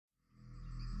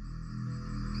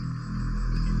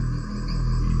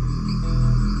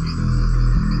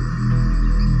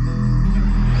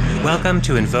Welcome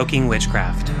to Invoking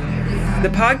Witchcraft, the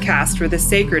podcast where the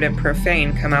sacred and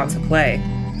profane come out to play.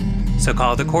 So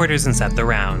call the quarters and set the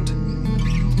round.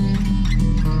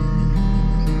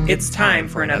 It's time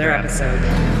for another episode.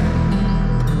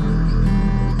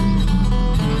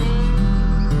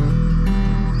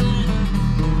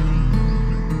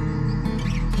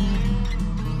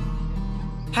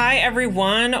 Hi,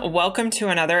 everyone. Welcome to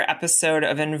another episode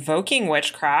of Invoking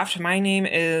Witchcraft. My name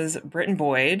is Britton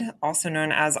Boyd, also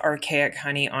known as Archaic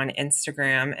Honey on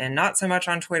Instagram and not so much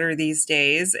on Twitter these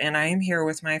days. And I am here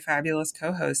with my fabulous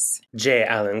co-hosts. Jay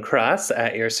Allen Cross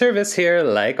at your service here,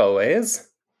 like always.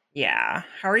 Yeah.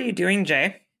 How are you doing,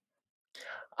 Jay?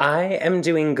 I am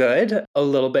doing good. A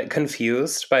little bit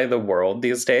confused by the world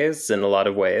these days in a lot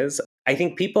of ways. I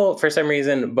think people, for some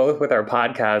reason, both with our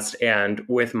podcast and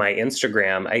with my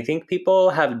Instagram, I think people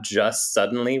have just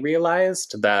suddenly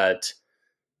realized that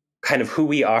kind of who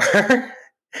we are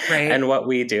Right. and what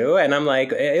we do. And I'm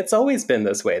like, it's always been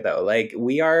this way, though. Like,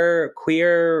 we are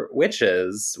queer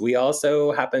witches. We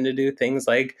also happen to do things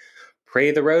like pray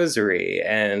the rosary.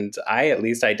 And I at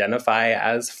least identify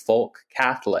as folk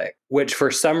Catholic, which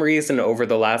for some reason over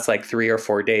the last 3 or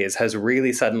 4 days has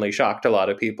really suddenly shocked a lot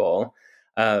of people.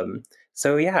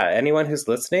 So yeah, anyone who's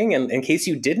listening, and in case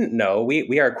you didn't know,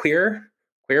 we are queer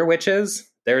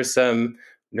witches. There's some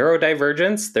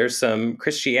neurodivergence. There's some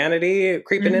Christianity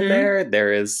creeping in there.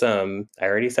 There is some, I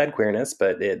already said queerness,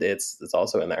 but it's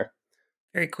also in there.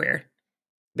 Very queer.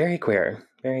 Very queer.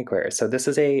 Very queer. So this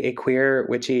is a queer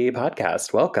witchy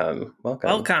podcast.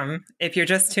 Welcome. If you're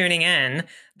just tuning in,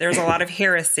 there's a lot of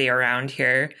heresy around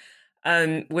here.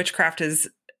 Witchcraft is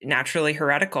naturally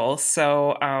heretical.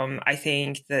 So I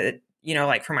think that,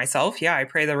 for myself, I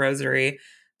pray the rosary.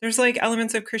 There's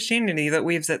elements of Christianity that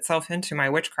weaves itself into my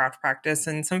witchcraft practice.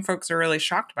 And some folks are really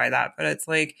shocked by that. But it's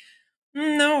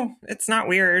no, it's not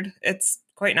weird. It's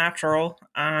quite natural.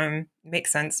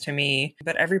 Makes sense to me.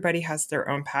 But everybody has their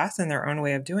own path and their own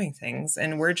way of doing things.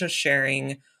 And we're just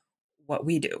sharing what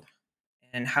we do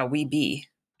and how we be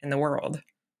in the world.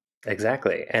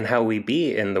 Exactly. And how we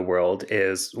be in the world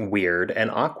is weird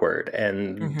and awkward.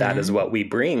 And that is what we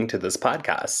bring to this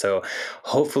podcast. So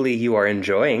hopefully you are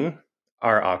enjoying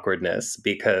our awkwardness,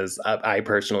 because I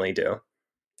personally do.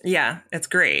 Yeah, it's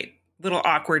great. Little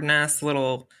awkwardness,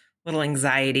 little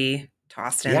anxiety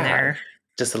tossed in there.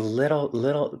 Just a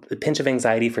little pinch of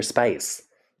anxiety for spice.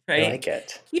 Right. I like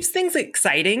it. Keeps things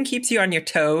exciting, keeps you on your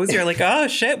toes. You're like, oh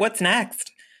shit, what's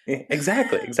next?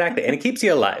 Exactly. And it keeps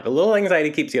you alive. A little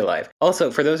anxiety keeps you alive. Also,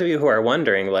 for those of you who are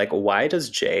wondering, why does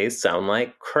Jay sound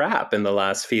like crap in the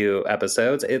last few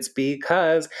episodes? It's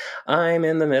because I'm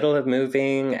in the middle of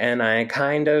moving and I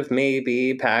kind of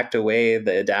maybe packed away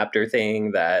the adapter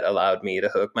thing that allowed me to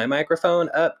hook my microphone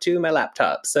up to my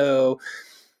laptop. So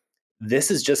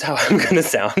this is just how I'm going to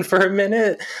sound for a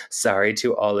minute. Sorry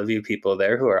to all of you people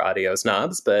there who are audio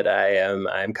snobs, but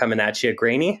I'm coming at you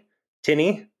grainy,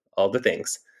 tinny, all the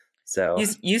things. So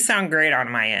you sound great on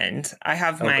my end. I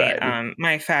have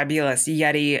my fabulous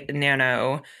Yeti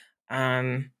Nano.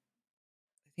 I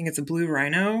think it's a Blue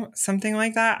Rhino, something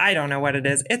like that. I don't know what it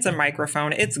is. It's a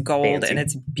microphone. It's gold fancy. And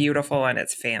it's beautiful and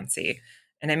it's fancy.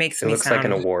 And it makes me looks sound like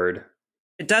an award.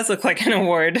 It does look like an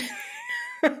award.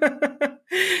 But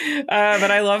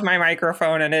I love my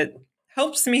microphone and it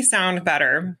helps me sound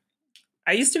better.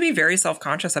 I used to be very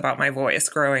self-conscious about my voice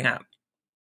growing up.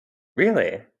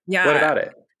 Really? Yeah. What about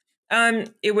it?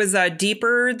 It was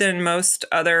deeper than most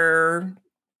other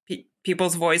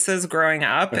people's voices growing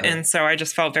up. And so I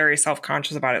just felt very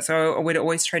self-conscious about it. So I would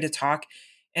always try to talk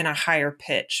in a higher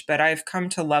pitch, but I've come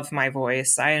to love my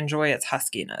voice. I enjoy its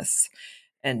huskiness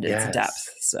and its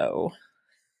depth. So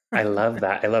I love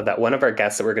that. One of our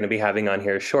guests that we're going to be having on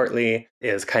here shortly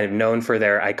is kind of known for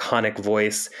their iconic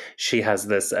voice. She has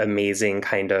this amazing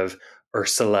kind of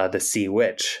Ursula the Sea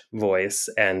Witch voice,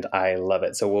 and I love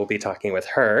it. So we'll be talking with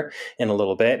her in a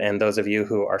little bit, and those of you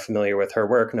who are familiar with her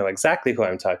work know exactly who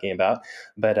I'm talking about.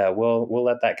 But we'll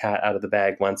let that cat out of the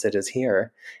bag once it is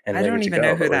here and I ready don't to even go.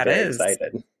 know who that is.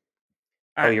 Excited.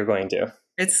 You're going to.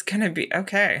 It's going to be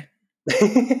okay.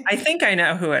 I think I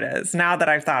know who it is now that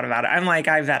I've thought about it. I'm like,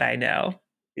 I bet I know.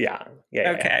 Yeah.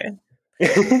 Okay.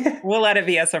 We'll let it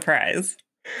be a surprise.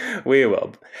 We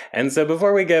will. And so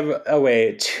before we give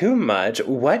away too much,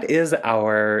 what is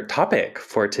our topic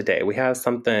for today? We have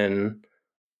something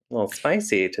a little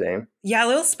spicy today. Yeah, a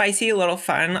little spicy, a little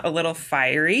fun, a little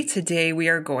fiery. Today we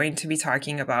are going to be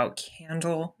talking about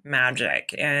candle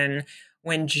magic. And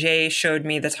when Jay showed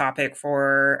me the topic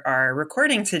for our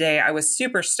recording today, I was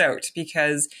super stoked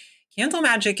because candle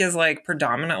magic is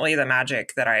predominantly the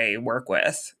magic that I work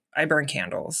with. I burn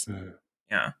candles.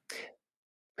 Yeah.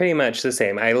 Pretty much the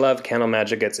same. I love candle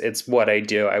magic. It's what I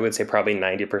do. I would say probably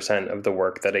 90% of the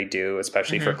work that I do,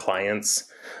 especially for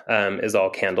clients, is all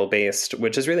candle based,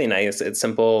 which is really nice. It's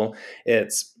simple.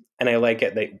 And I like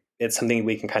it that it's something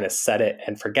we can kind of set it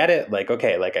and forget it. Like,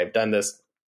 okay, like I've done this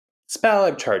spell,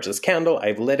 I've charged this candle,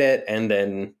 I've lit it, and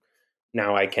then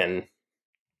now I can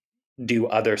do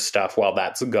other stuff while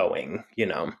that's going,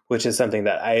 which is something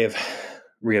that I've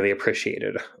really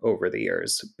appreciated over the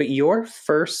years. But your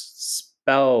first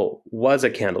spell was a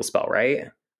candle spell, right?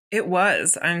 It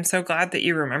was. I'm so glad that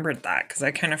you remembered that because I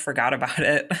kind of forgot about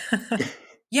it.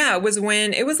 Yeah, it was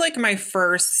like my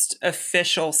first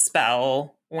official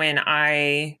spell when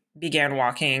I began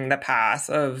walking the path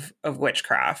of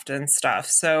witchcraft and stuff.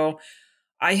 So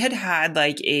I had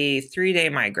like a 3-day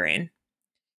migraine.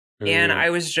 And I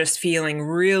was just feeling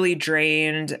really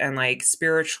drained and like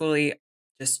spiritually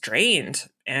just drained.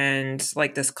 And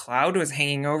like this cloud was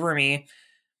hanging over me.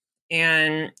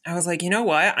 And I was like, you know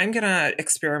what? I'm going to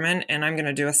experiment and I'm going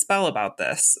to do a spell about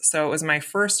this. So it was my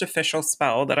first official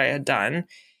spell that I had done.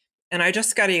 And I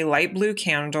just got a light blue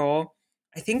candle.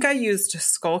 I think I used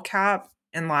skullcap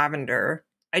and lavender.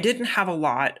 I didn't have a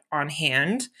lot on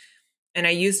hand. And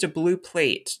I used a blue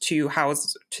plate to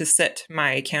sit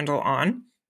my candle on.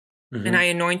 Mm-hmm. And I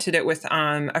anointed it with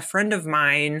a friend of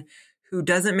mine who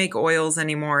doesn't make oils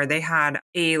anymore. They had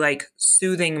a like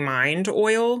soothing mind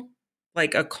oil,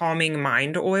 like a calming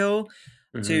mind oil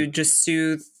to just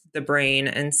soothe the brain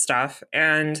and stuff.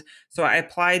 And so I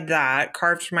applied that,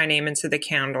 carved my name into the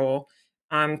candle,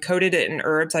 coated it in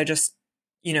herbs. I just,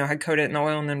 had coated it in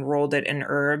oil and then rolled it in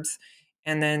herbs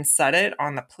and then set it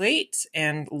on the plate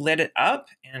and lit it up.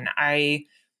 And I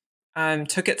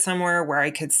took it somewhere where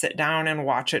I could sit down and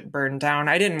watch it burn down.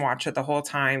 I didn't watch it the whole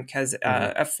time because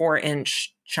a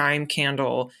 4-inch chime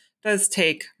candle does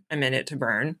take a minute to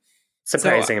burn.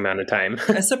 Surprising amount of time.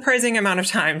 A surprising amount of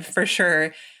time for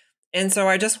sure. And so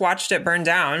I just watched it burn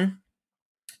down.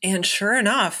 And sure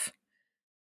enough,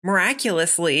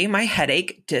 miraculously, my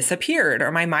headache disappeared,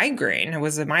 or my migraine. It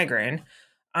was a migraine.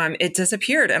 It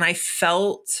disappeared and I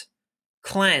felt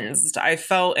cleansed. I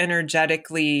felt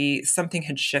energetically something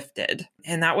had shifted.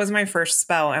 And that was my first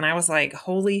spell. And I was like,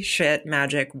 holy shit,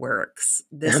 magic works.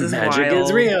 This is magic wild.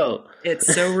 Is real.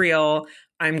 It's so real.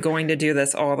 I'm going to do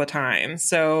this all the time.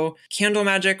 So candle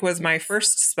magic was my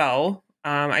first spell.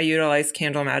 I utilize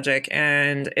candle magic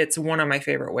and it's one of my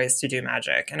favorite ways to do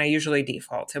magic. And I usually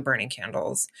default to burning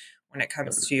candles when it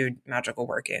comes to magical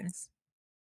workings.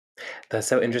 That's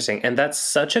so interesting. And that's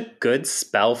such a good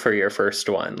spell for your first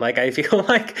one. Like, I feel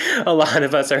like a lot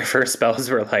of us, our first spells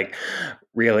were like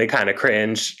really kind of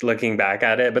cringe looking back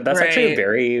at it. But that's actually a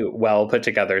very well put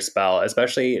together spell,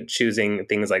 especially choosing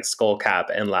things like skullcap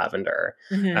and lavender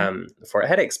for a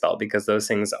headache spell, because those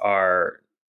things are,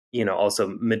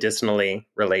 also medicinally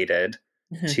related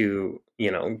to,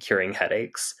 curing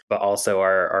headaches, but also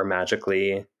are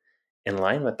magically in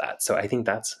line with that. So I think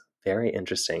that's very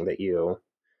interesting that you,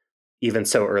 even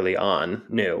so early on,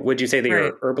 knew. Would you say that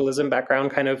your herbalism background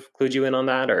kind of clued you in on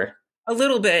that, or? A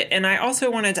little bit. And I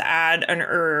also wanted to add an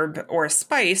herb or a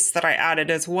spice that I added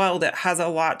as well that has a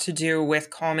lot to do with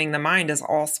calming the mind is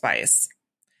allspice.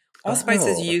 Allspice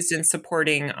is used in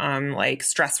supporting like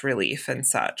stress relief and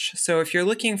such. So if you're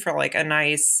looking for like a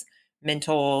nice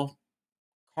mental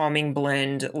calming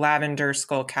blend, lavender,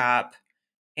 skullcap,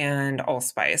 and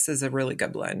allspice is a really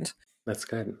good blend. That's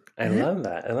good. I love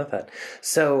that.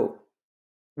 So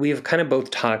we've kind of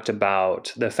both talked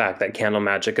about the fact that candle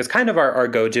magic is kind of our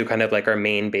go-to, kind of like our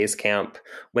main base camp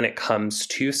when it comes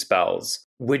to spells.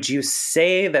 Would you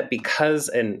say that because,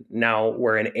 and now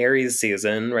we're in Aries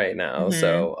season right now,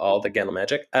 so all the candle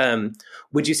magic,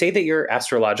 would you say that your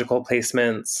astrological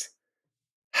placements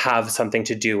have something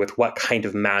to do with what kind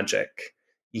of magic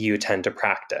you tend to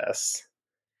practice?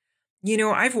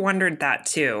 I've wondered that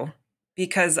too,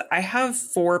 because I have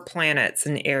 4 planets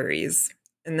in Aries.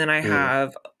 And then I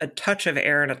have a touch of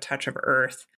air and a touch of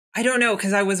earth. I don't know,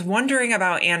 because I was wondering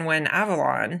about Anwen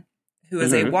Avalon, who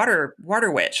is a water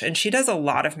witch. And she does a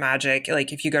lot of magic.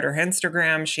 Like if you go to her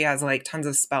Instagram, she has like tons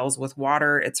of spells with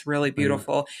water. It's really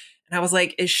beautiful. And I was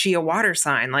like, is she a water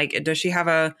sign? Like, does she have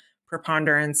a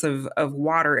preponderance of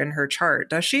water in her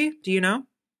chart? Does she? Do you know?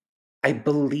 I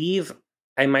believe,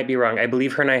 I might be wrong. I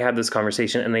believe her and I had this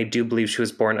conversation, and I do believe she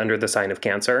was born under the sign of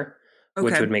Cancer,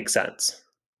 which would make sense.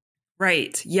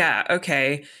 Right. Yeah.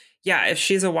 Okay. Yeah. If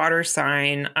she's a water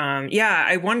sign. Yeah.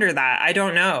 I wonder that. I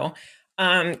don't know.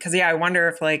 Because I wonder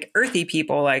if like earthy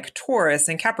people like Taurus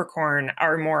and Capricorn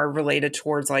are more related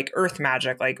towards like earth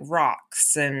magic, like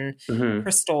rocks and Hmm.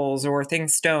 crystals or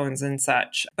things, stones and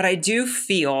such. But I do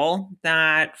feel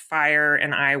that fire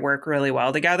and I work really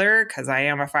well together because I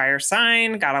am a fire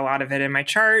sign, got a lot of it in my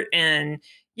chart. And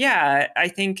yeah, I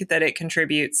think that it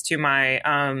contributes to my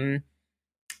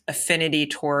affinity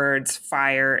towards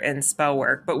fire and spell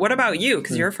work. But what about you?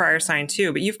 Because you're a fire sign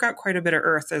too, but you've got quite a bit of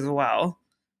earth as well.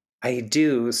 I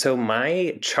do. So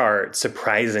my chart,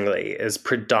 surprisingly, is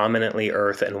predominantly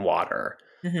earth and water.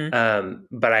 Mm-hmm.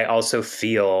 But I also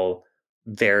feel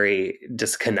very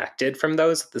disconnected from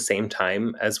those at the same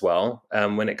time as well,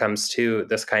 when it comes to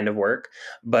this kind of work.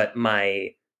 But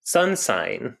my sun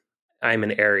sign, I'm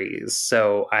an Aries.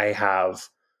 So I have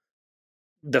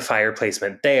the fire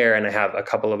placement there, and I have a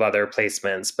couple of other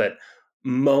placements, but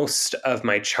most of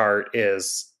my chart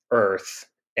is earth.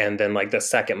 And then, like, the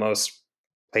second most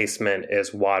placement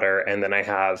is water. And then I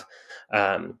have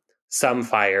some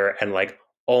fire and like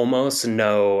almost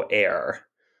no air.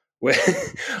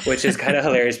 Which is kind of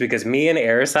hilarious because me and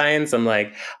air signs, I'm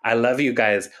like, I love you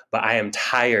guys, but I am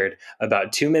tired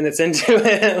about 2 minutes into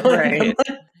it. Right.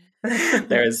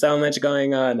 There is so much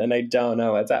going on and I don't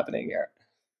know what's happening here.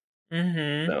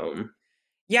 Mm-hmm. So,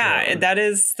 Yeah, that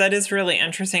is really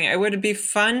interesting. It would be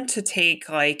fun to take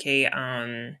like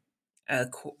a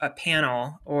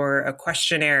panel or a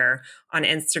questionnaire on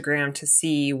Instagram to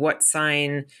see what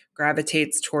sign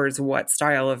gravitates towards what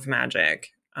style of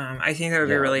magic. I think that would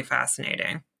be really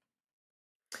fascinating.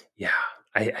 Yeah,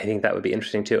 I think that would be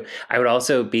interesting too. I would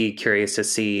also be curious to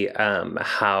see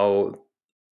how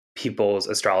people's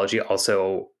astrology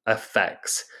also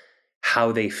affects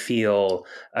how they feel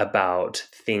about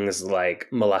things like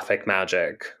malefic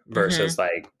magic versus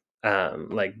like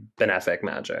benefic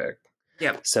magic.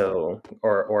 Yep. So,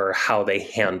 or how they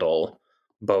handle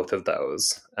both of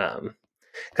those.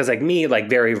 Because like me, like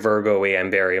very Virgo-y, I'm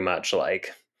very much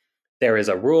like, there is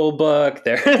a rule book,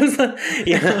 there is,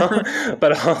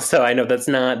 but also I know that's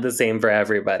not the same for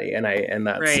everybody. And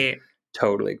that's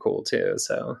totally cool too.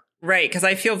 So. Right, because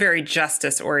I feel very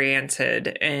justice oriented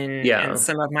in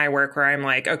some of my work where I'm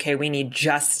like, okay, we need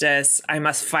justice. I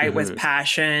must fight with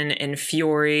passion and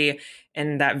fury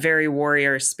and that very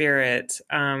warrior spirit.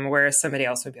 Whereas somebody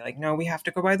else would be like, no, we have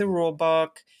to go by the rule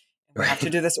book. We have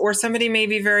to do this. Or somebody may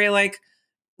be very like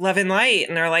love and light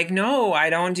and they're like, no,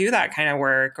 I don't do that kind of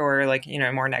work, or like,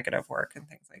 more negative work and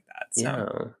things like that. So.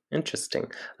 Yeah,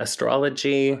 interesting.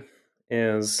 Astrology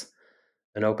is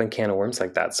an open can of worms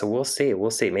like that. So we'll see.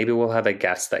 Maybe we'll have a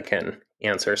guest that can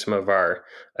answer some of our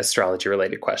astrology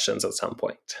related questions at some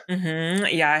point. Mm-hmm.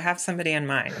 Yeah, I have somebody in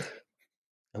mind.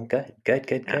 Oh, good.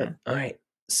 All right.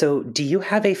 So do you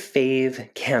have a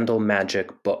fave candle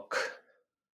magic book?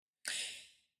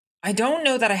 I don't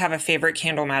know that I have a favorite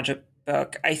candle magic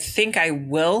book. I think I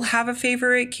will have a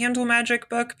favorite candle magic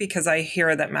book because I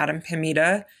hear that Madame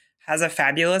Pimita has a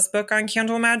fabulous book on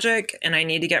candle magic, and I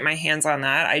need to get my hands on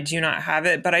that. I do not have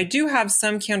it, but I do have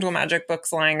some candle magic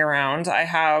books lying around. I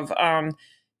have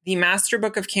the Master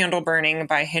Book of Candle Burning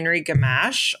by Henry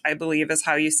Gamache, I believe is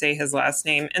how you say his last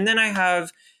name. And then I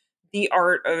have The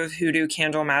Art of Hoodoo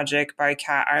Candle Magic by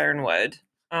Kat Ironwood.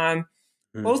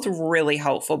 Both really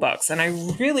helpful books. And I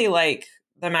really like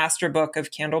the Master Book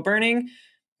of Candle Burning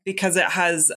because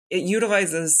it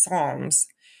utilizes Psalms,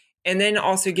 and then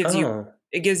also gives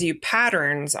you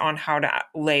patterns on how to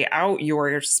lay out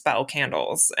your spell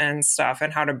candles and stuff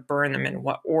and how to burn them in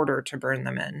what order to burn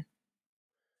them in.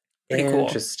 Pretty cool.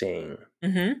 Interesting.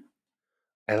 Mm-hmm.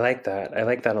 I like that. I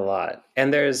like that a lot.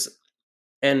 And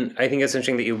I think it's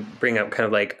interesting that you bring up kind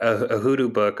of like a hoodoo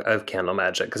book of candle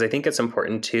magic, because I think it's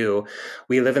important too.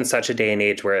 We live in such a day and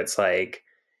age where it's like,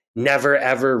 never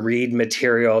ever read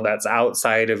material that's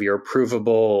outside of your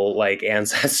provable like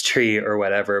ancestry or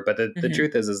whatever. But the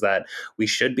truth is that we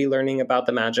should be learning about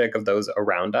the magic of those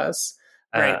around us,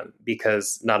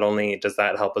 because not only does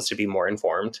that help us to be more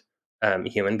informed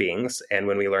human beings, and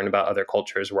when we learn about other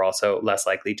cultures, we're also less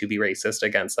likely to be racist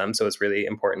against them. So it's really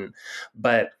important.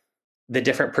 But the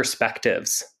different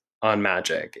perspectives on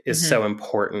magic is so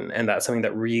important. And that's something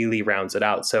that really rounds it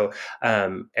out. So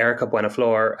Erica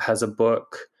Buenaflor has a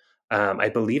book, I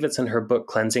believe it's in her book,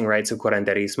 Cleansing Rites of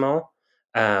Curanderismo,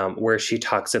 where she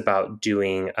talks about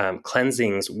doing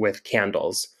cleansings with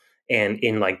candles and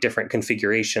in like different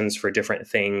configurations for different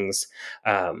things,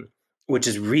 which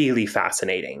is really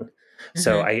fascinating.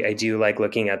 So I do like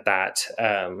looking at that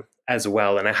as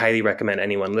well. And I highly recommend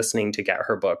anyone listening to get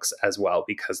her books as well,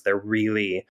 because they're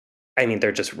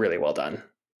just really well done.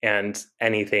 And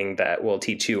anything that will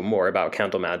teach you more about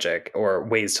candle magic or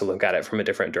ways to look at it from a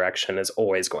different direction is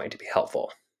always going to be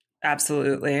helpful.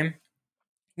 Absolutely.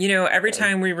 You know, every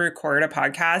time we record a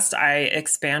podcast, I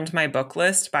expand my book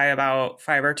list by about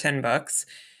 5 or 10 books.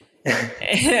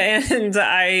 And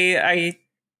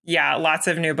yeah, lots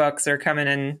of new books are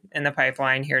coming in the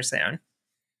pipeline here soon.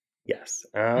 Yes,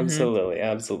 absolutely,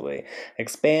 absolutely.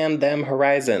 Expand them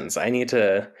horizons.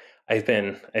 I've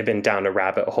been down a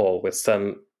rabbit hole with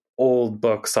some old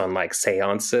books on like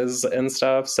seances and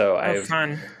stuff. So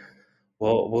Fun.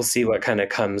 we'll see what kind of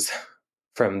comes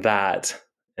from that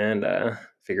and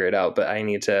figure it out. But I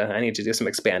need to do some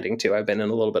expanding too. I've been in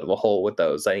a little bit of a hole with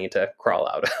those. I need to crawl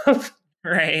out of.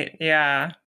 Right.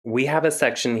 Yeah. We have a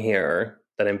section here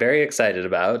that I'm very excited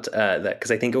about,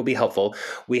 because I think it will be helpful.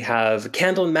 We have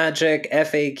Candle Magic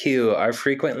FAQ, our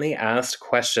frequently asked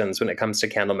questions when it comes to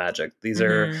candle magic. These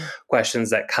are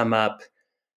questions that come up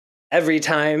every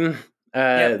time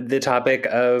the topic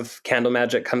of candle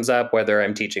magic comes up, whether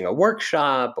I'm teaching a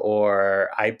workshop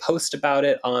or I post about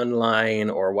it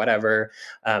online or whatever.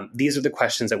 These are the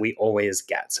questions that we always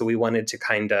get. So we wanted to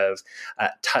kind of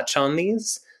touch on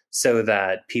these so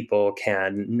that people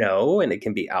can know and it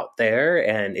can be out there.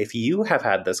 And if you have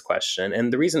had this question,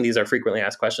 and the reason these are frequently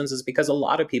asked questions is because a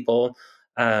lot of people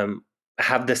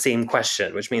have the same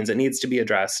question, which means it needs to be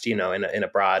addressed, in a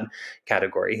broad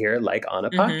category here, like on a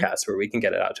podcast where we can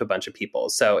get it out to a bunch of people.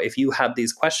 So if you have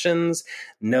these questions,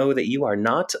 know that you are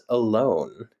not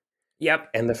alone. Yep.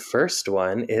 And the first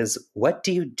one is, what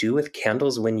do you do with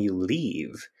candles when you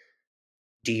leave?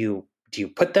 Do you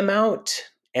put them out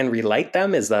and relight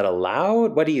them? Is that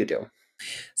allowed? What do you do?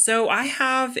 So I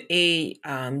have a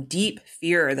deep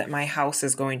fear that my house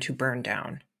is going to burn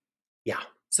down. Yeah.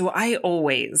 So I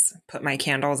always put my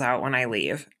candles out when I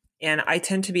leave. And I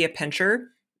tend to be a pincher.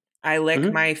 I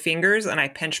lick my fingers and I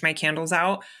pinch my candles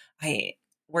out.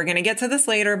 We're going to get to this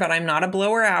later, but I'm not a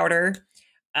blower outer.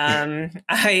 I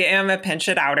am a pinch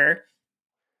it outer.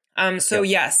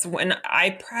 Yes, when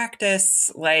I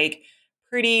practice like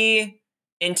pretty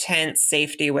intense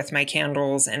safety with my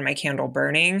candles and my candle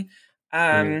burning.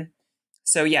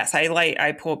 So yes,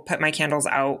 I put my candles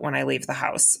out when I leave the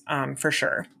house, for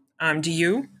sure. Do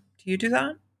you do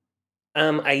that?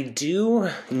 I do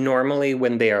normally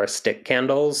when they are stick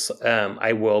candles.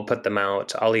 I will put them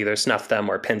out. I'll either snuff them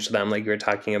or pinch them like you were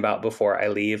talking about before I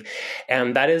leave.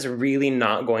 And that is really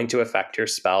not going to affect your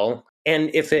spell.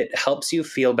 And if it helps you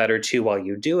feel better too while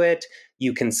you do it,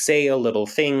 you can say a little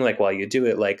thing like while you do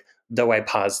it, like, though I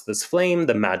pause this flame,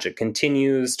 the magic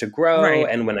continues to grow. Right.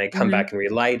 And when I come back and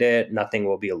relight it, nothing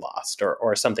will be lost,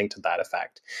 or something to that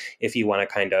effect. If you want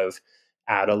to kind of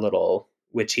add a little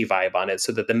witchy vibe on it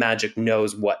so that the magic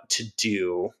knows what to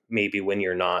do, maybe when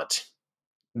you're not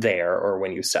there or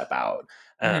when you step out.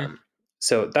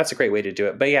 So that's a great way to do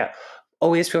it. But yeah,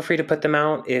 always feel free to put them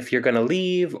out if you're going to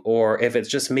leave, or if it's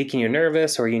just making you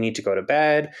nervous or you need to go to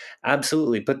bed.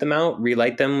 Absolutely put them out,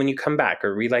 relight them when you come back,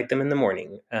 or relight them in the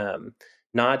morning.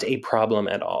 Not a problem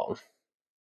at all.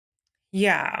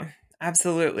 Yeah,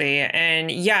 absolutely.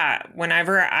 And yeah,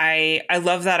 whenever I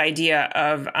love that idea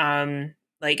of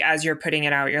like as you're putting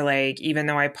it out, you're like, even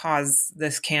though I pause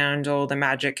this candle, the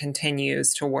magic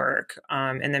continues to work.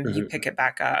 And then you pick it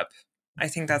back up. I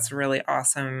think that's a really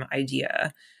awesome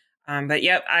idea. But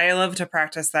yep, I love to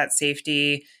practice that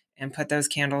safety and put those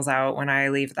candles out when I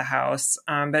leave the house.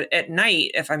 But at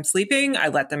night, if I'm sleeping, I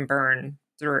let them burn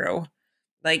through.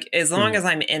 Like as long as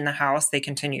I'm in the house, they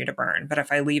continue to burn. But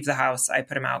if I leave the house, I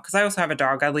put them out. Because I also have a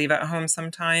dog I leave at home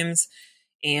sometimes.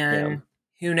 And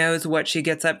who knows what she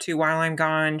gets up to while I'm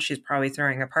gone. She's probably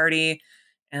throwing a party.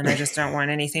 And I just don't want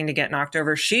anything to get knocked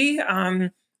over.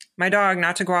 My dog,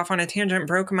 not to go off on a tangent,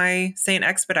 broke my Saint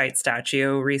Expedite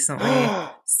statue recently.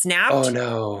 Snapped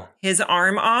his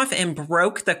arm off and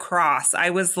broke the cross.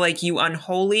 I was like, you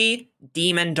unholy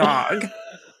demon dog.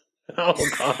 Oh,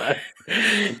 God.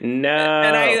 No.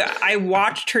 And I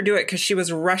watched her do it because she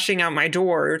was rushing out my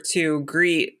door to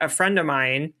greet a friend of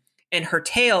mine. And her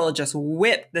tail just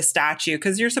whipped the statue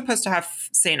because you're supposed to have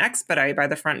Saint Expedite by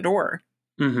the front door.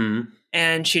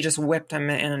 And she just whipped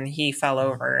him and he fell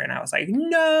over. And I was like,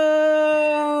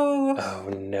 no. Oh,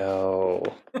 no.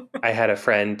 I had a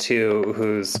friend, too,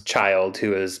 whose child,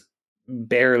 who is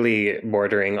barely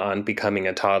bordering on becoming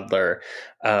a toddler,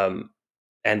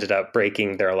 ended up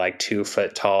breaking their like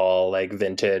 2-foot tall, like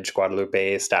vintage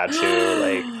Guadalupe statue.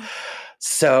 Like,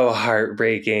 so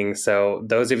heartbreaking. So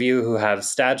those of you who have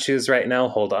statues right now,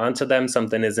 hold on to them.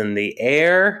 Something is in the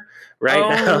air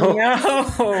now.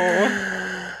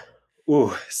 No.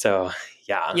 Ooh, so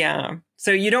yeah. Yeah.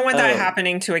 So you don't want that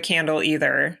happening to a candle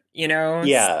either,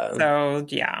 Yeah. So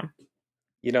yeah.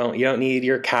 You don't need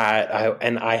your cat.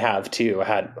 I have too.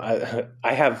 I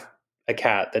have a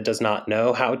cat that does not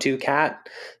know how to cat.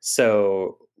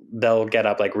 So they'll get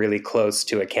up like really close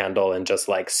to a candle and just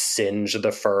like singe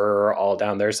the fur all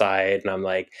down their side. And I'm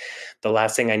like, the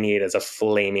last thing I need is a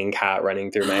flaming cat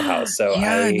running through my house. So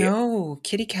no,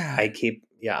 kitty cat. I keep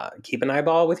an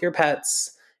eyeball with your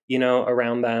pets,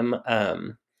 around them.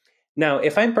 Now,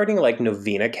 if I'm burning like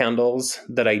novena candles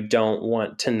that I don't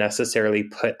want to necessarily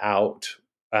put out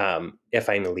if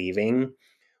I'm leaving,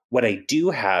 what I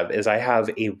do have is I have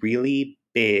a really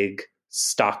big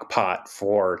stock pot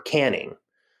for canning.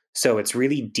 So it's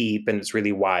really deep and it's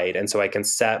really wide. And so I can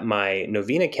set my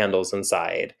novena candles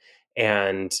inside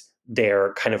and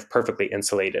they're kind of perfectly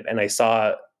insulated. And I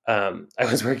saw, I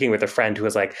was working with a friend who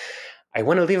was like, I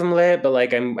want to leave them lit, but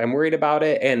like I'm worried about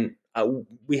it. And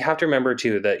we have to remember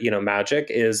too that, magic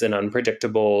is an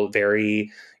unpredictable, very,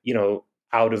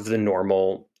 out of the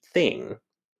normal thing.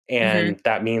 And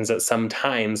that means that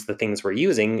sometimes the things we're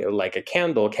using, like a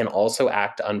candle, can also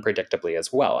act unpredictably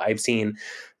as well. I've seen,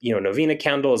 novena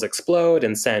candles explode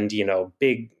and send,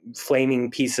 big flaming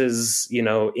pieces,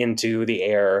 into the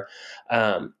air.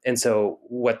 And so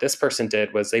what this person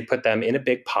did was they put them in a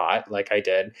big pot, like I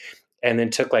did, and then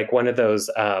took like one of those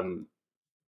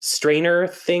strainer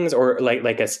things or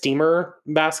like a steamer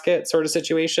basket sort of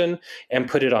situation and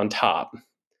put it on top.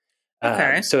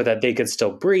 So that they could still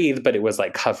breathe, but it was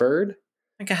like covered.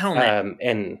 Like a helmet.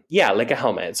 And yeah, like a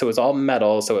helmet. So it's all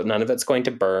metal. So none of it's going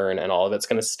to burn and all of it's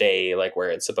going to stay like where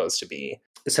it's supposed to be.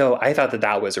 So I thought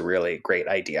that was a really great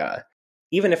idea.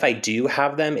 Even if I do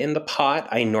have them in the pot,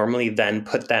 I normally then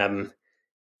put them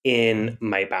in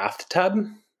my bathtub,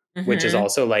 which is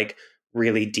also like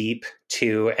really deep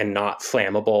too and not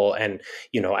flammable. And,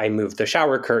 I move the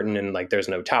shower curtain and like there's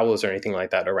no towels or anything like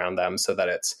that around them so that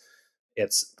it's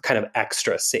kind of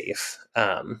extra safe.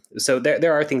 So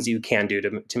there are things you can do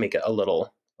to make it a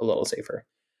little safer.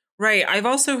 Right. I've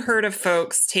also heard of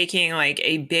folks taking like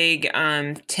a big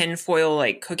tinfoil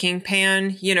like cooking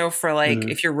pan, for like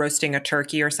if you're roasting a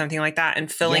turkey or something like that,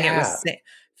 and filling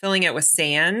it with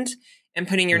sand and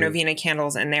putting your novena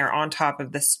candles in there on top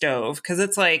of the stove, because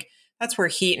it's like that's where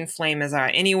heat and flame is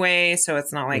at anyway. So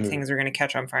it's not like things are going to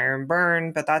catch on fire and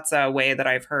burn. But that's a way that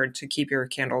I've heard to keep your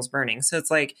candles burning. So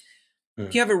it's like,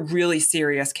 if you have a really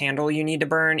serious candle you need to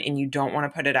burn and you don't want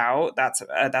to put it out, that's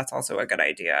also a good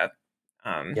idea.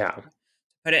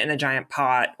 Put it in a giant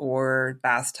pot or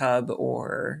bathtub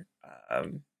or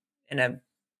in a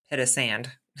pit of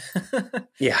sand.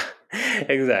 Yeah,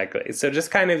 exactly. So just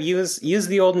kind of use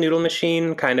the old noodle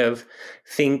machine, kind of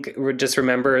just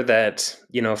remember that,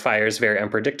 fire is very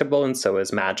unpredictable and so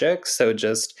is magic. So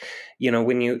just,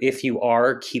 if you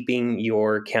are keeping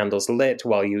your candles lit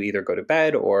while you either go to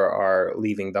bed or are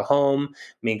leaving the home,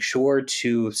 make sure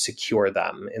to secure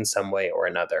them in some way or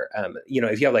another.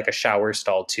 If you have like a shower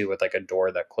stall too, with like a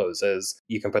door that closes,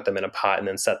 you can put them in a pot and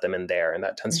then set them in there. And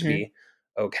that tends to be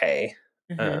okay.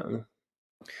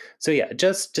 So yeah,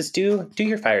 just do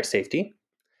your fire safety.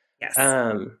 Yes.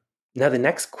 Now the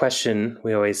next question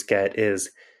we always get is,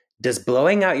 does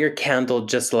blowing out your candle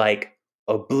just like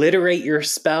obliterate your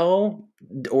spell,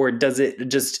 or does it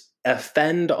just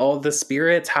offend all the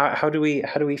spirits? How do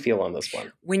we feel on this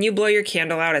one? When you blow your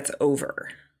candle out, it's over.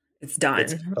 It's done.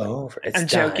 It's over. I'm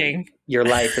joking. Your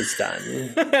life is done.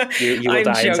 You will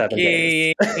die in 7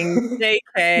 days.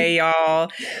 JK,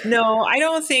 y'all. No, I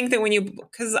don't think that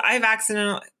because I've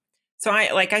accidentally. So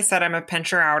like I said, I'm a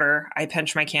pincher outer. I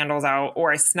pinch my candles out,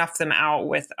 or I snuff them out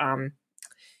with,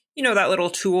 that little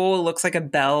tool. It looks like a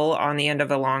bell on the end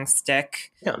of a long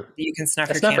stick. Yeah. You can snuff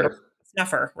your snuffer. candle.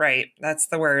 Snuffer, right? That's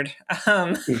the word.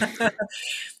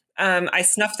 I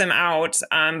snuffed them out,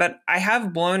 but I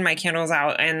have blown my candles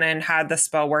out and then had the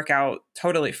spell work out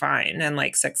totally fine and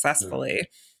like successfully.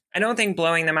 I don't think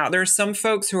blowing them out. There's some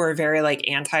folks who are very like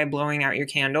anti blowing out your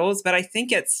candles, but I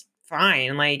think it's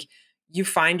fine. Like you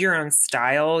find your own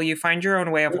style, you find your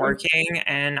own way of working.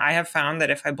 And I have found that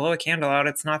if I blow a candle out,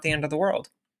 it's not the end of the world.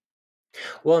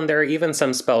 Well, and there are even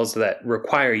some spells that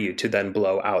require you to then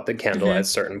blow out the candle at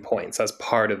certain points as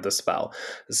part of the spell.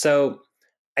 So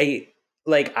I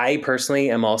personally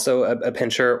am also a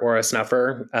pincher or a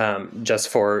snuffer, just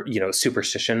for,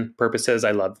 superstition purposes.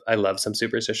 I love some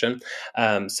superstition.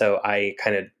 So I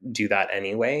kind of do that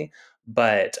anyway.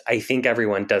 But I think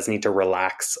everyone does need to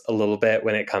relax a little bit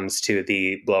when it comes to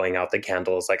the blowing out the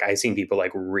candles. Like I've seen people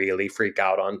like really freak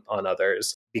out on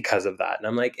others because of that. And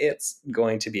I'm like, it's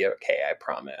going to be okay. I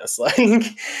promise. Like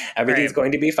everything's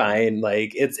going to be fine.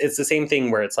 Like it's the same thing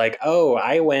where it's like, oh,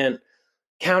 I went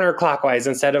counterclockwise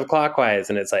instead of clockwise.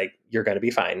 And it's like, you're going to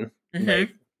be fine. Like,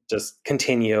 just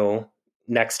continue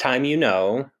next time,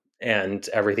 and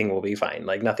everything will be fine.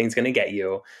 Like nothing's going to get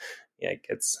you. Like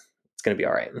it's it's going to be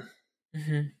all right.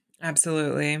 Mm-hmm.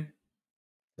 Absolutely.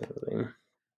 Absolutely.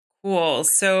 Cool.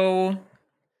 So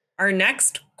our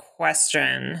next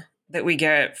question that we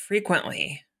get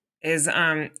frequently is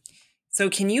so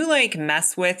can you like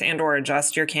mess with and or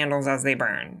adjust your candles as they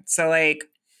burn? So like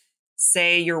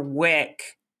say your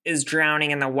wick is drowning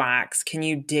in the wax, can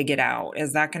you dig it out?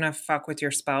 Is that going to fuck with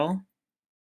your spell?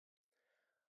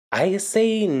 I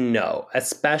say no,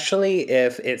 especially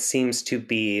if it seems to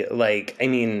be like, I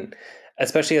mean,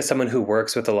 especially as someone who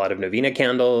works with a lot of Novena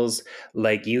candles,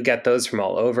 like you get those from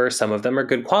all over. Some of them are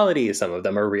good quality, some of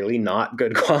them are really not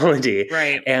good quality.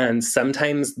 Right. And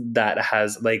sometimes that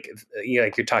has like,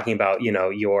 like you're talking about,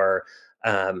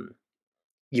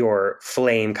 your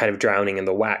flame kind of drowning in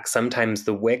the wax. Sometimes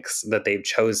the wicks that they've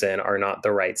chosen are not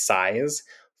the right size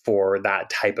for that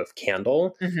type of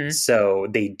candle. Mm-hmm. So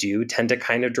they do tend to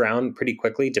kind of drown pretty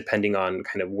quickly depending on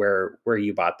kind of where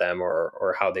you bought them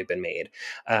or how they've been made.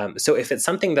 So if it's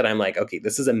something that I'm like, okay,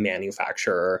 this is a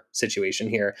manufacturer situation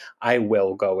here, I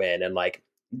will go in and like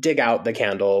dig out the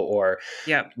candle. Or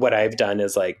what I've done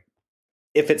is like,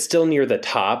 if it's still near the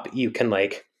top, you can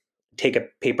like take a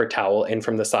paper towel in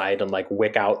from the side and like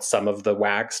wick out some of the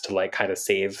wax to like kind of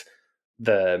save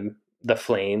the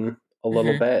flame a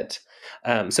little bit.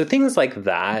 So things like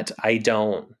that, I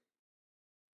don't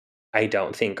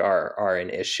think are an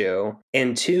issue.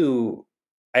 And two,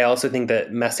 I also think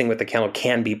that messing with the candle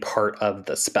can be part of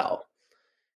the spell.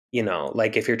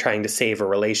 Like if you're trying to save a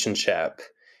relationship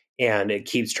and it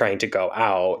keeps trying to go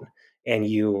out, and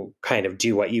you kind of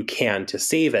do what you can to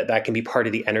save it, that can be part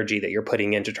of the energy that you're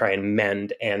putting in to try and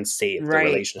mend and save the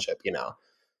relationship,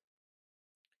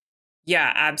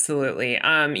 Yeah, absolutely.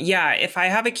 If I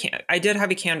have I did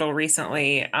have a candle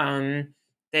recently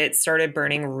that started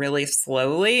burning really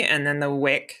slowly, and then the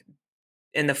wick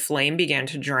and the flame began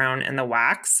to drown in the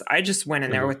wax. I just went in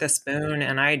there with a spoon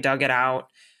and I dug it out.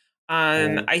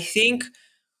 I think,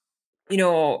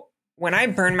 when I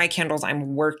burn my candles,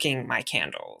 I'm working my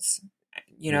candles.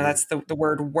 That's the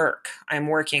word work. I'm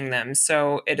working them.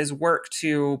 So it is work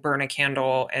to burn a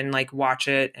candle and like watch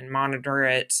it and monitor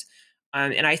it.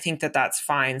 And I think that that's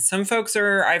fine.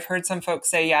 I've heard some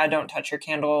folks say, yeah, don't touch your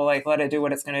candle, like let it do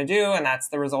what it's going to do. And that's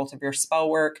the result of your spell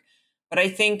work. But I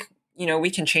think,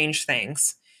 we can change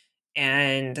things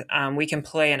and we can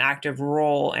play an active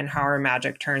role in how our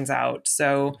magic turns out.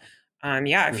 So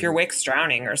if your wick's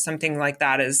drowning or something like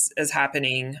that is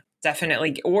happening,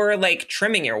 definitely, or like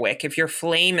trimming your wick. If your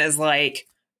flame is like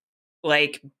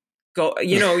go,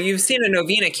 you've seen a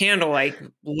Novena candle like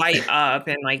light up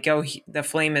and like go, the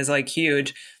flame is like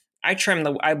huge. I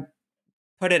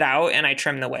put it out and I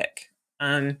trim the wick.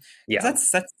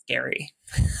 That's scary.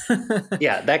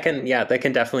 that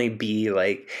can definitely be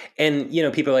like, and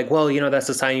people are like, well, that's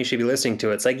a sign you should be listening to.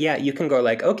 It's like, yeah, you can go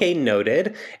like, okay,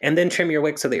 noted, and then trim your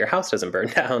wick so that your house doesn't burn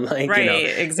down. Like,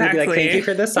 exactly. Be like, thank you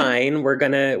for the sign. We're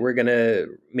gonna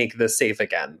make this safe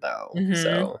again, though.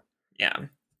 So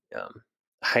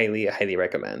highly, highly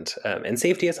recommend. And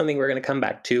safety is something we're going to come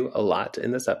back to a lot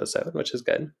in this episode, which is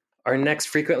good. Our next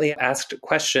frequently asked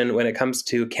question when it comes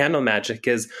to candle magic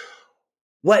is,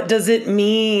 what does it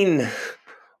mean?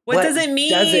 What does it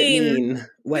mean?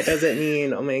 What does it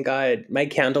mean? Oh my God, my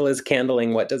candle is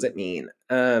candling. What does it mean?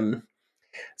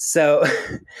 So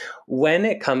when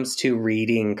it comes to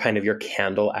reading kind of your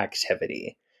candle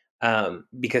activity,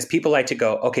 because people like to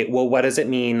go, okay, well, what does it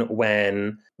mean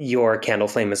when your candle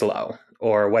flame is low?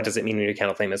 Or what does it mean when your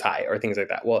candle flame is high? Or things like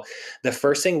that. Well, the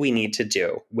first thing we need to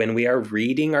do when we are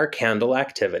reading our candle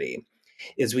activity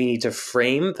is we need to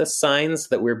frame the signs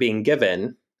that we're being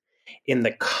given in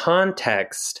the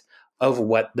context of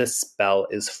what the spell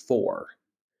is for.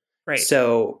 Right.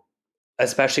 So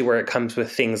especially where it comes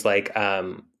with things like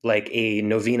a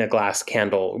Novena glass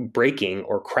candle breaking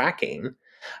or cracking,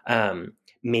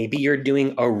 maybe you're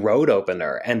doing a road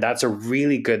opener and that's a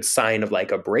really good sign of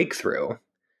like a breakthrough.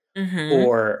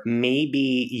 Or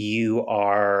maybe you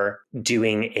are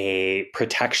doing a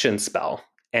protection spell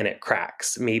and it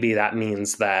cracks. Maybe that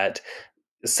means that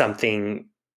something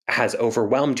has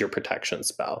overwhelmed your protection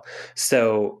spell.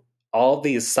 So all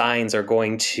these signs are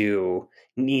going to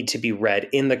need to be read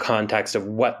in the context of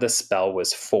what the spell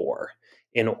was for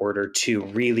in order to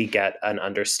really get an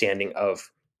understanding of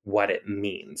what it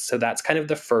means. So that's kind of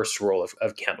the first rule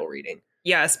of candle reading.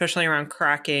 Yeah, especially around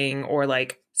cracking or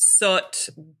like soot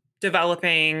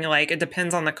developing. Like it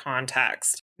depends on the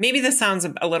context. Maybe this sounds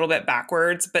a little bit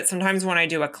backwards, but sometimes when I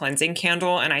do a cleansing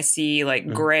candle and I see like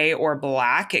gray or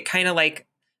black, it kind of like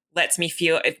makes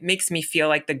me feel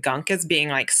like the gunk is being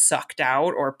like sucked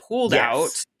out or pulled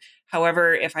out.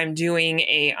 However, if I'm doing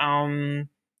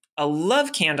a a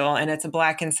love candle and it's a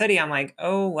black and sooty, I'm like,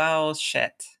 oh, well,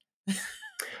 shit.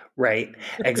 Right.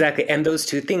 Exactly. And those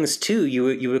two things too,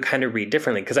 you would kind of read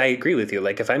differently. Because I agree with you.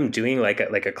 Like if I'm doing like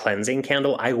a cleansing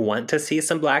candle, I want to see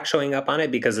some black showing up on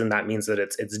it, because then that means that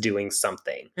it's doing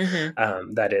something.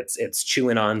 That it's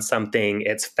chewing on something,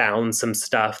 it's found some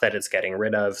stuff that it's getting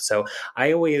rid of. So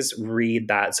I always read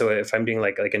that. So if I'm doing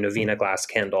like a novena glass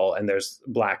candle and there's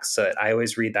black soot, I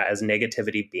always read that as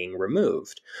negativity being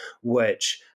removed,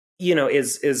 which, you know,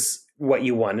 is what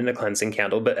you want in a cleansing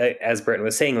candle. But as Britton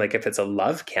was saying, like if it's a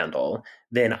love candle,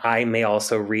 then I may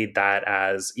also read that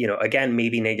as, you know, again,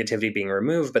 maybe negativity being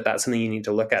removed, but that's something you need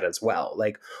to look at as well.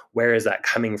 Like, where is that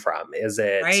coming from? Is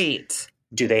it, right?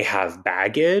 Do they have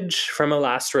baggage from a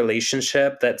last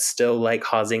relationship that's still like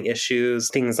causing issues,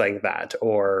 things like that?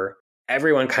 Or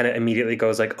everyone kind of immediately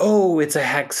goes like, oh, it's a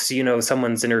hex, you know,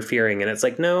 someone's interfering. And it's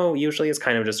like, no, usually it's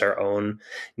kind of just our own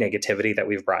negativity that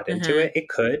we've brought into it. It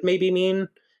could maybe mean,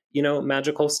 you know,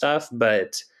 magical stuff,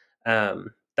 but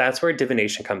that's where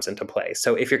divination comes into play.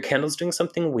 So if your candle's doing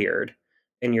something weird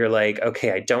and you're like,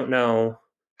 okay, I don't know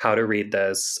how to read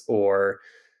this, or,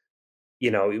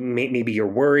 you know, maybe you're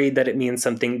worried that it means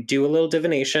something, do a little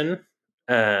divination,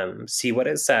 see what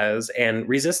it says, and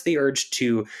resist the urge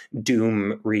to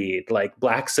doom read. Like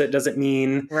black soot doesn't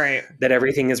mean that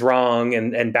everything is wrong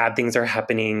and bad things are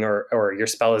happening, or your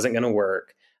spell isn't going to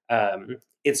work.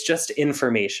 It's just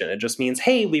information. It just means,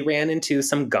 hey, we ran into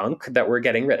some gunk that we're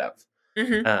getting rid of.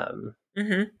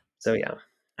 So yeah.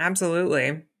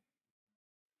 Absolutely.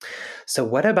 So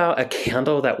what about a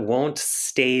candle that won't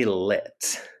stay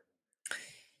lit?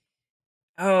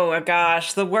 Oh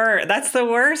gosh, that's the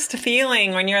worst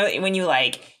feeling when you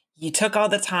like, you took all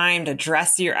the time to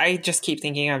dress I just keep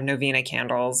thinking of novena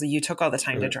candles. You took all the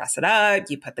time to dress it up.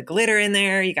 You put the glitter in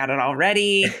there. You got it all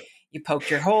ready. You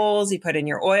poked your holes, you put in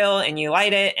your oil, and you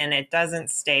light it, and it doesn't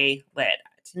stay lit.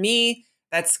 To me,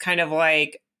 that's kind of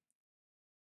like,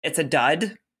 it's a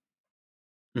dud.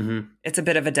 It's a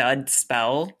bit of a dud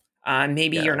spell.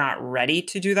 Maybe you're not ready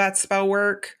to do that spell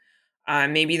work.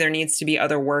 Maybe there needs to be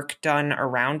other work done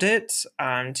around it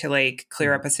to like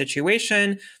clear up a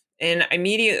situation. And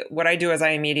what I do is I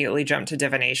immediately jump to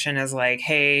divination as like,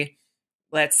 hey,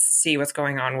 let's see what's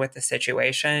going on with the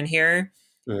situation here.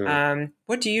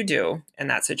 What do you do in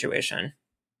that situation?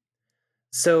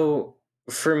 So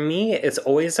for me, it's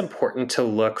always important to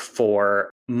look for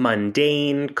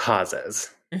mundane causes.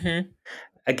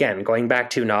 Again, going back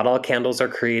to not all candles are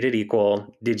created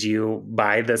equal. Did you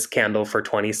buy this candle for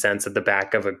 20 cents at the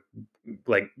back of a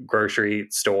like grocery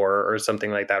store or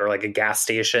something like that, or like a gas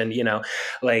station? You know,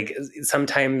 like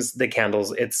sometimes the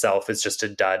candles itself is just a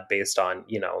dud based on,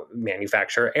 you know,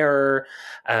 manufacturer error.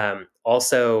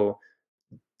 Also,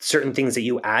 certain things that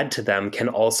you add to them can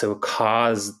also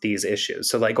cause these issues.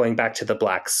 So like going back to the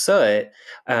black soot,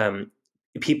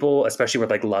 people, especially with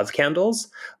like love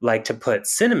candles, like to put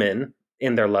cinnamon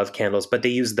in their love candles, but they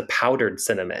use the powdered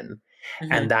cinnamon.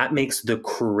 And that makes the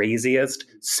craziest,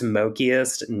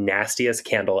 smokiest, nastiest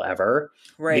candle ever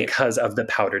because of the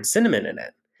powdered cinnamon in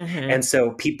it. And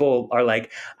so people are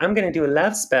like, I'm going to do a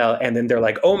love spell. And then they're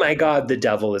like, oh my God, the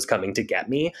devil is coming to get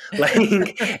me.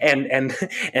 Like,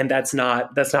 and that's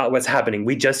not what's happening.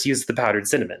 We just used the powdered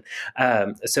cinnamon.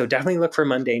 So definitely look for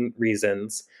mundane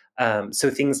reasons.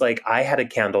 So things like, I had a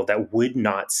candle that would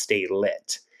not stay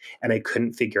lit and I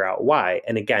couldn't figure out why.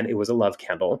 And again, it was a love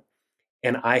candle.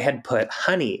 And I had put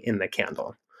honey in the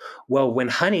candle. Well, when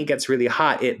honey gets really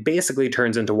hot, it basically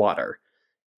turns into water.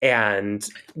 And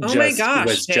oh my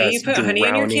gosh, you put honey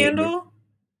in your candle?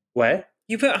 What?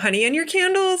 You put honey in your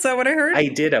candle? Is that what I heard? I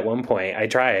did at one point. I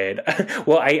tried.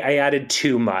 Well, I added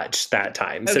too much that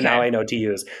time. So now I know to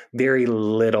use very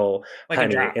little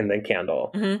honey in the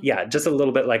candle. Yeah, just a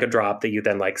little bit, like a drop that you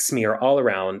then like smear all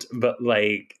around. But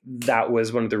like that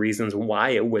was one of the reasons why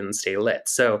it wouldn't stay lit.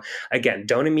 So again,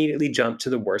 don't immediately jump to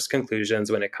the worst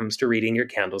conclusions when it comes to reading your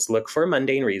candles. Look for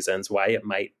mundane reasons why it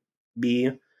might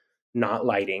be not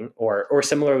lighting, or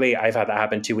similarly, I've had that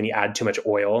happen too when you add too much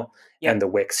oil and the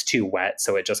wick's too wet,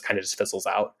 so it just kind of just fizzles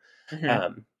out.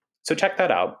 So check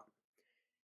that out.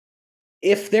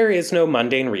 If there is no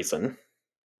mundane reason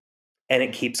and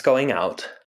it keeps going out,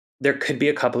 there could be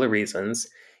a couple of reasons.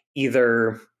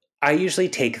 Either I usually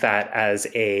take that as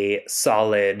a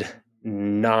solid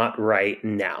not right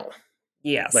now.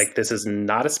 Yes. Like this is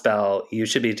not a spell you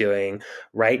should be doing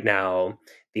right now.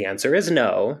 The answer is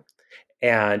no.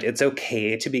 And it's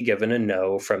okay to be given a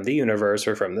no from the universe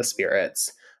or from the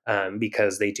spirits,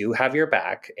 because they do have your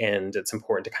back, and it's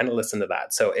important to kind of listen to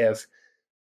that. So if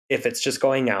it's just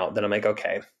going out, then I'm like,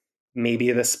 okay,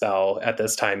 maybe the spell at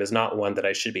this time is not one that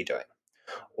I should be doing.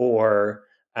 Or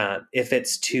If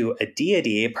it's to a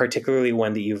deity, particularly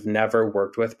one that you've never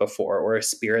worked with before, or a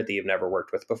spirit that you've never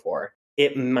worked with before,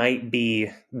 it might be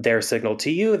their signal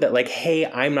to you that like, hey,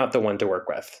 I'm not the one to work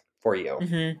with for you.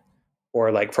 Mm-hmm.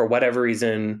 Or like, for whatever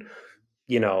reason,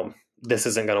 this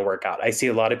isn't going to work out. I see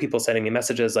a lot of people sending me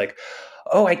messages like,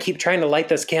 oh, I keep trying to light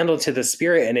this candle to the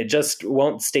spirit and it just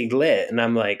won't stay lit. And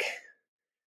I'm like,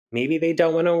 maybe they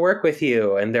don't want to work with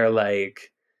you. And they're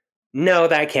like, no,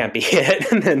 that can't be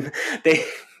it. And then they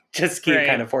just keep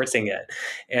kind of forcing it.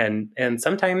 And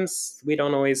sometimes we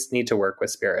don't always need to work with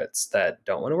spirits that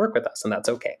don't want to work with us, and that's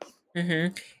okay.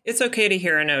 Mm-hmm. It's okay to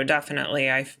hear a no,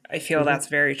 definitely. I feel that's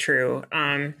very true.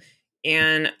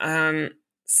 And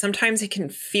sometimes it can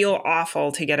feel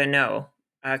awful to get a no,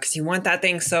 because you want that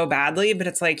thing so badly, but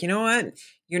it's like, you know what?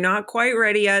 You're not quite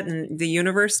ready yet, and the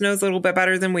universe knows a little bit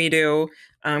better than we do.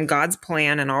 God's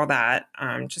plan and all that.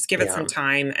 Just give it some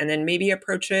time, and then maybe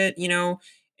approach it,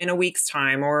 in a week's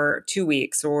time, or 2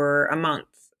 weeks, or a month,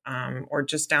 or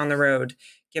just down the road.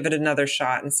 Give it another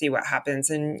shot and see what happens,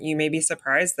 and you may be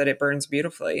surprised that it burns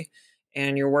beautifully,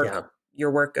 and your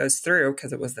work goes through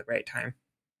because it was the right time.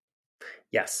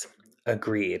 Yes.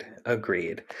 Agreed.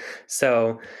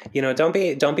 So,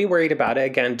 don't be worried about it.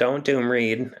 Again, don't doom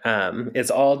read.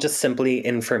 It's all just simply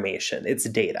information. It's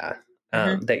data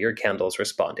that your candle's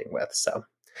responding with. So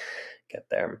get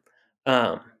there.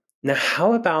 Now,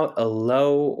 how about a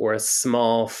low or a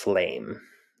small flame?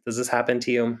 Does this happen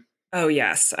to you? Oh,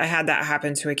 yes. I had that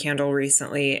happen to a candle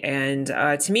recently. And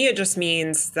to me, it just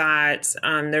means that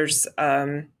there's,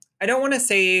 I don't want to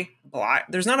say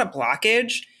there's not a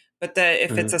blockage, but that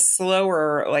if it's a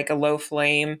slower, like a low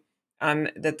flame,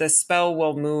 that the spell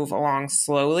will move along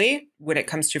slowly when it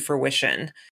comes to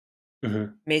fruition.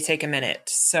 May take a minute.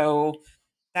 So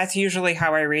that's usually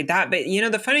how I read that. But,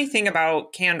 the funny thing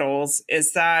about candles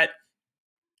is that,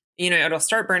 it'll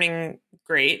start burning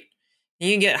great.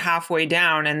 You get halfway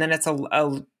down and then it's a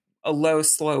low,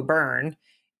 slow burn,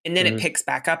 and then it picks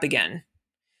back up again.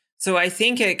 So I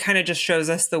think it kind of just shows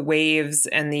us the waves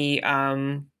and the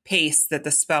pace that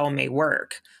the spell may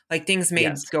work. Like things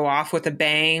may go off with a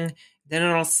bang, then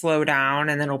it'll slow down,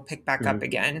 and then it'll pick back up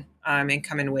again and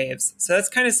come in waves. So that's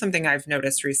kind of something I've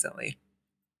noticed recently.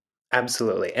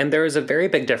 Absolutely. And there is a very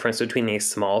big difference between a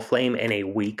small flame and a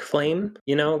weak flame,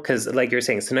 because like you're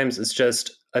saying, sometimes it's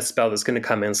just a spell that's going to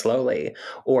come in slowly.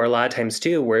 Or a lot of times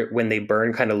too, when they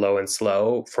burn kind of low and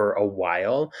slow for a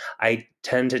while, I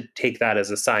tend to take that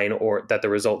as a sign or that the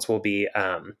results will be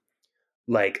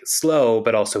like slow,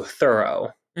 but also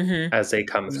thorough as they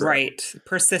come through. Right.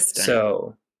 Persistent.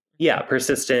 So yeah,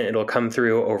 persistent. It'll come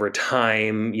through over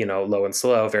time, low and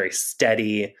slow, very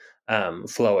steady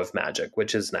flow of magic,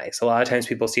 which is nice. A lot of times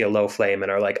people see a low flame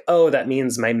and are like, oh, that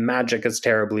means my magic is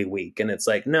terribly weak. And it's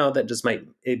like, no, that just might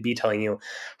be telling you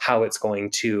how it's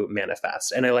going to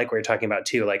manifest. And I like what you're talking about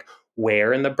too, like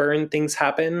where in the burn things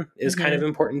happen is kind of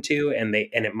important too. And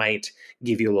it might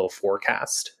give you a little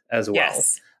forecast as well.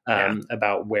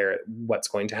 About what's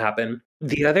going to happen.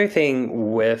 The other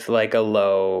thing with like a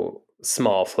low,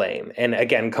 small flame, and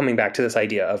again, coming back to this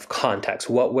idea of context,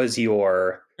 what was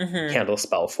your candle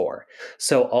spell for?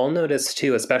 So I'll notice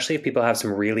too, especially if people have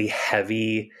some really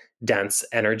heavy, dense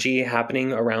energy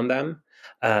happening around them,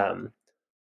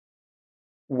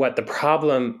 what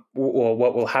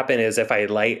will happen is if I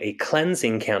light a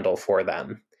cleansing candle for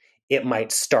them, it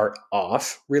might start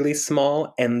off really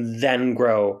small and then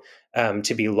grow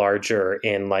to be larger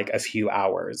in like a few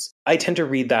hours. I tend to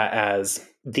read that as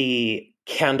the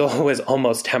candle was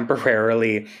almost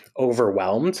temporarily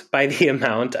overwhelmed by the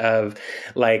amount of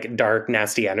like dark,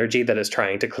 nasty energy that is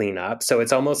trying to clean up. So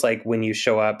it's almost like when you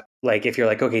show up, like if you're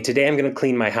like, okay, today I'm going to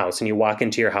clean my house, and you walk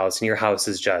into your house and your house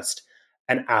is just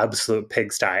an absolute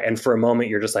pigsty. And for a moment,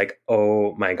 you're just like,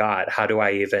 oh my God, how do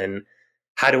I even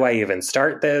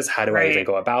start this? How do I even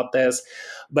go about this?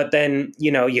 But then,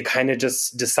 you kind of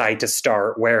just decide to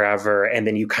start wherever, and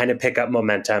then you kind of pick up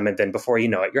momentum. And then before you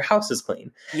know it, your house is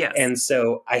clean. Yes. And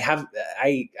so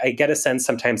I get a sense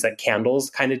sometimes that candles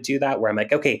kind of do that, where I'm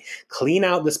like, okay, clean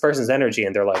out this person's energy.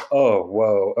 And they're like, oh,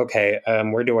 whoa, okay.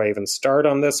 Where do I even start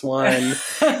on this one?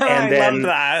 And then, I love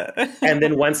that. And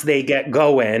then once they get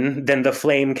going, then the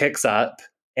flame kicks up,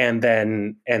 and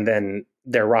then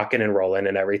they're rocking and rolling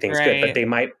and everything's good, but they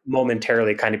might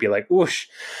momentarily kind of be like, whoosh,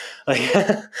 like,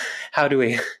 how do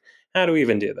we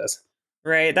even do this?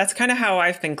 Right. That's kind of how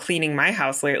I've been cleaning my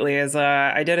house lately is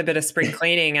I did a bit of spring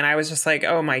cleaning, and I was just like,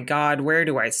 oh my God, where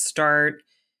do I start?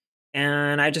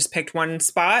 And I just picked one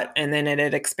spot, and then it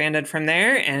had expanded from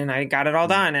there, and I got it all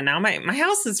done. And now my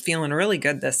house is feeling really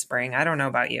good this spring. I don't know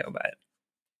about you, but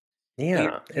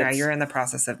you're in the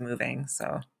process of moving.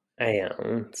 So I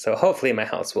am. So hopefully my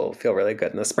house will feel really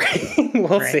good in the spring.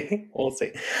 We'll Right. see. We'll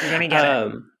see. You're gonna get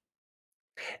it.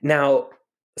 Now,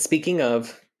 speaking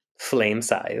of flame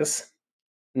size,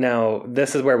 now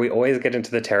this is where we always get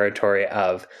into the territory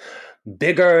of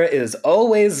bigger is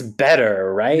always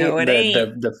better, right? No, it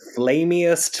ain't. The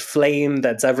flamiest flame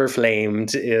that's ever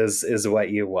flamed is what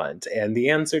you want. And the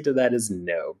answer to that is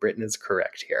no. Britain is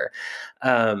correct here.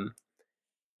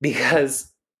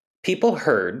 Because people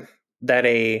heard that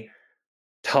a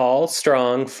tall,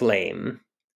 strong flame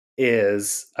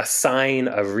is a sign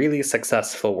of really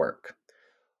successful work,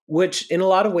 which in a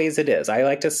lot of ways it is. I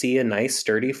like to see a nice,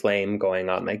 sturdy flame going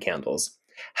on my candles.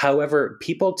 However,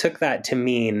 people took that to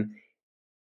mean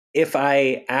if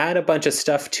I add a bunch of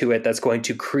stuff to it that's going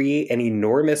to create an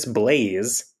enormous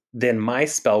blaze, then my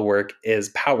spell work is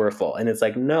powerful. And it's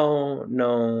like, no,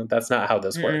 that's not how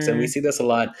this works. And we see this a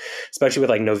lot, especially with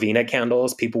like novena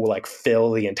candles. People will like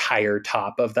fill the entire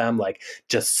top of them, like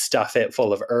just stuff it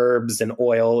full of herbs and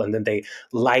oil, and then they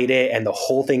light it and the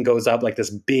whole thing goes up like this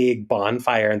big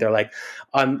bonfire. And they're like,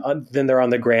 then they're on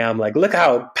the gram, like, look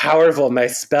how powerful my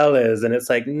spell is. And it's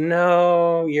like,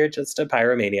 no, you're just a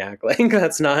pyromaniac. Like,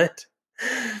 that's not.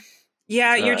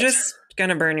 Yeah, you're just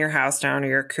gonna burn your house down, or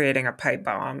you're creating a pipe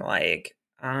bomb. Like,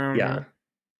 yeah,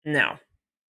 no,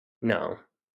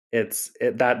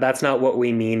 that's not what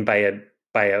we mean by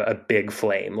a big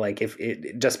flame. Like, if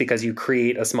it just because you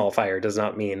create a small fire does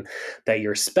not mean that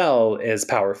your spell is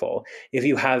powerful. If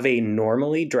you have a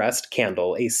normally dressed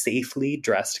candle, a safely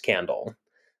dressed candle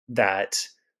that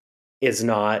is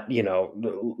not,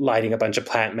 lighting a bunch of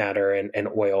plant matter and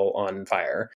oil on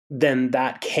fire, then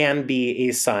that can be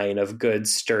a sign of good,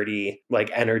 sturdy,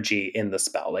 like energy in the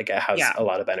spell. Like it has a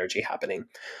lot of energy happening.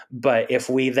 But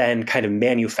if we then kind of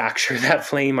manufacture that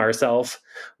flame ourselves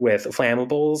with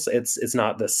flammables, it's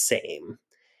not the same.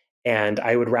 And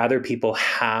I would rather people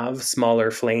have smaller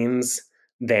flames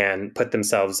than put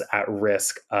themselves at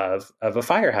risk of a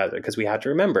fire hazard, because we have to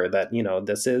remember that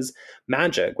this is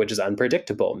magic, which is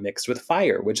unpredictable, mixed with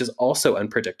fire, which is also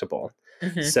unpredictable.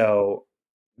 Mm-hmm. So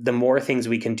the more things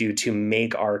we can do to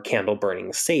make our candle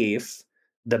burning safe,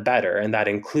 the better. And that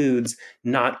includes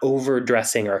not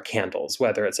overdressing our candles,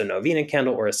 whether it's a novena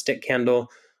candle or a stick candle.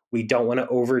 We don't want to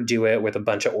overdo it with a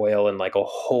bunch of oil and like a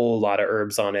whole lot of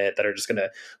herbs on it that are just going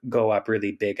to go up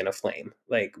really big in a flame.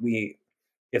 Like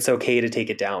it's okay to take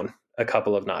it down a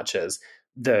couple of notches.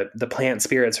 The plant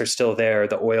spirits are still there.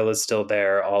 The oil is still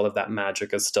there. All of that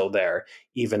magic is still there,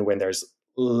 even when there's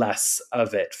less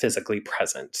of it physically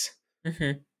present.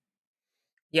 Mm-hmm.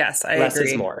 Yes, I less agree.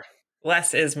 Less is more.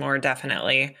 Less is more,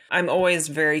 definitely. I'm always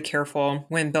very careful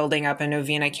when building up a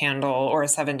novena candle or a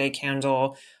 7-day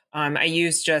candle. I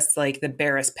use just like the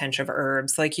barest pinch of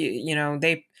herbs. Like,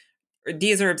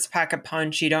 these herbs pack a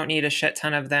punch. You don't need a shit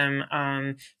ton of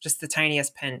them. Just the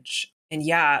tiniest pinch. And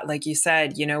yeah, like you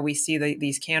said, we see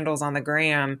these candles on the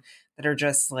gram that are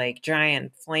just like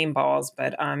giant flame balls.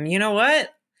 But you know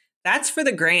what? That's for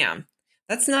the gram.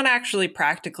 That's not actually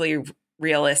practically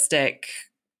realistic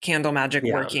candle magic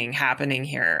working happening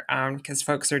here, because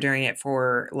folks are doing it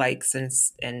for likes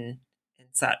and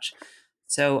such.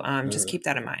 So just keep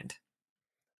that in mind.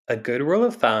 A good rule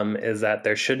of thumb is that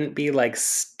there shouldn't be like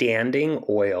standing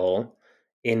oil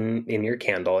in your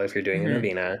candle if you're doing a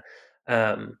novena.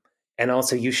 And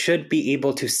also you should be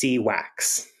able to see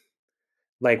wax.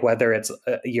 Like whether it's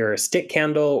your stick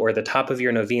candle or the top of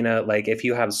your novena, like if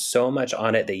you have so much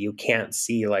on it that you can't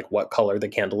see like what color the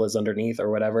candle is underneath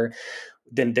or whatever,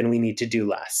 then we need to do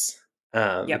less.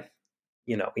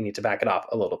 We need to back it off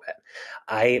a little bit.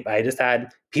 I just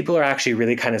add, people are actually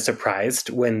really kind of surprised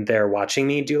when they're watching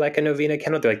me do like a novena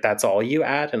candle. They're like, that's all you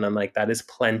add? And I'm like, that is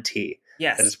plenty.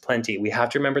 Yes. That is plenty. We have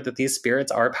to remember that these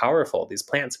spirits are powerful. These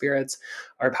plant spirits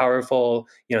are powerful.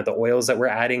 The oils that we're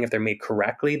adding, if they're made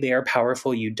correctly, they are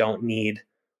powerful. You don't need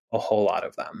a whole lot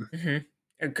of them. Mm-hmm.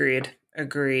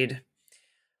 Agreed.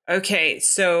 Okay,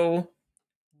 so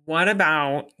what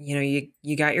about, you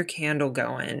got your candle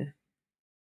going,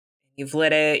 you've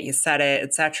lit it, you set it,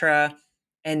 etc.,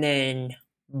 and then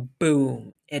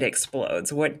boom, it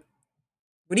explodes. What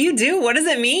do you do? What does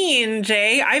it mean,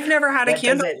 Jay? I've never had a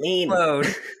candle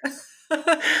explode.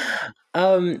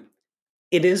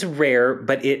 It is rare,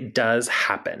 but it does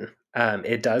happen.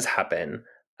 It does happen.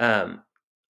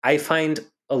 I find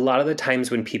a lot of the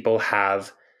times when people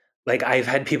have, like, I've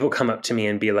had people come up to me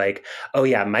and be like, oh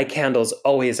yeah, my candles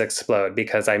always explode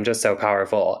because I'm just so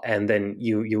powerful. And then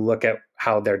you look at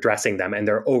how they're dressing them and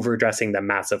they're overdressing them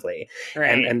massively.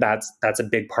 Right. And that's a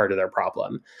big part of their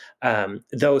problem.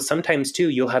 Though sometimes too,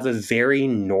 you'll have a very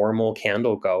normal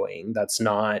candle going that's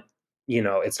not,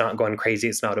 it's not going crazy,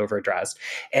 it's not overdressed.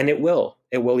 And it will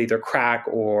either crack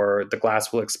or the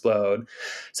glass will explode.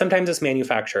 Sometimes it's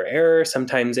manufacturer error,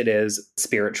 sometimes it is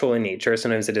spiritual in nature,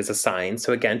 sometimes it is a sign.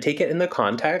 So again, take it in the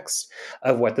context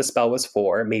of what the spell was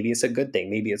for. Maybe it's a good thing,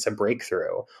 maybe it's a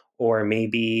breakthrough, or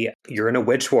maybe you're in a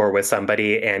witch war with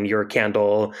somebody and your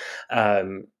candle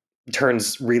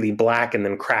turns really black and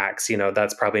then cracks.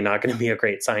 That's probably not going to be a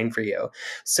great sign for you.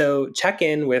 So check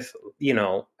in with,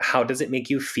 how does it make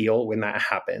you feel when that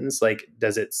happens? Like,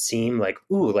 does it seem like,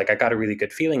 ooh, like I got a really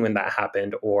good feeling when that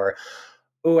happened, or,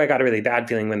 ooh, I got a really bad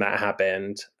feeling when that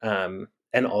happened.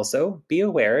 And also be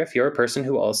aware, if you're a person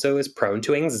who also is prone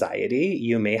to anxiety,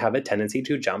 you may have a tendency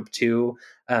to jump to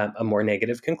a more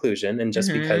negative conclusion. And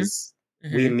just because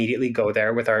we immediately go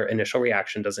there with our initial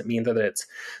reaction doesn't mean that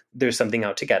there's something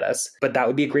out to get us. But that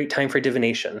would be a great time for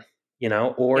divination,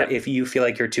 or if you feel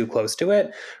like you're too close to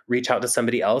it, reach out to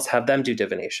somebody else, have them do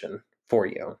divination for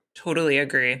you. Totally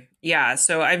agree. Yeah.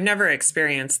 So I've never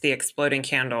experienced the exploding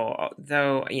candle,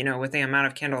 though, with the amount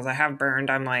of candles I have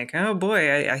burned, I'm like, oh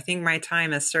boy, I think my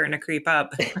time is starting to creep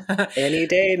up. Any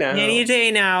day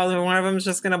now. One of them's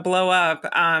just going to blow up.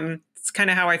 It's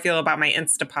kind of how I feel about my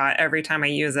Instapot. Every time I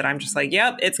use it, I'm just like,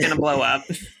 yep, it's going to blow up.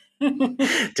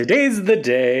 Today's the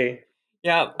day.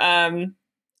 Yep.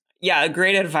 Yeah,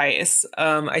 great advice.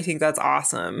 I think that's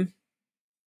awesome.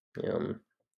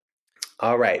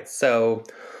 All right. So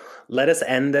let us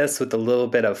end this with a little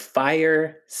bit of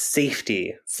fire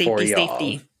safety for y'all.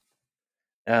 Safety.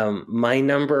 My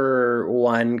number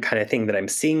one kind of thing that I'm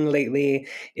seeing lately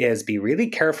is be really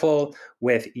careful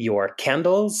with your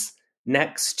candles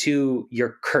next to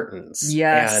your curtains.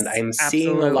 Yes, and I'm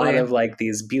seeing a lot of like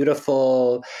these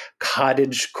beautiful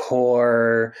cottage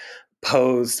core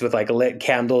posts with like lit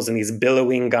candles and these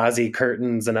billowing gauzy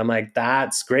curtains, and I'm like,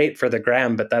 that's great for the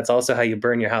gram, but that's also how you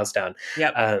burn your house down.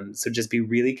 So just be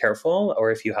really careful. Or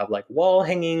if you have like wall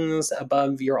hangings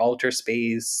above your altar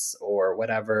space or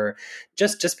whatever,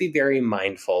 just be very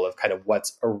mindful of kind of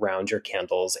what's around your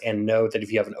candles, and know that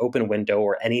if you have an open window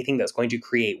or anything that's going to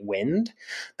create wind,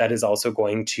 that is also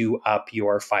going to up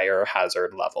your fire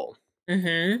hazard level.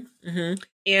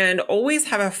 And always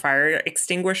have a fire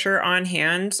extinguisher on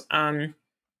hand. I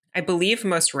believe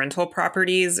most rental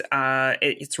properties,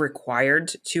 it's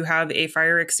required to have a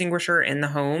fire extinguisher in the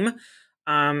home.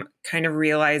 Kind of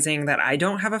realizing that I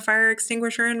don't have a fire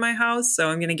extinguisher in my house, so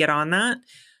I'm going to get on that.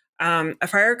 A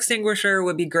fire extinguisher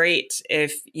would be great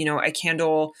if, a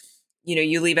candle,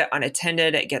 you leave it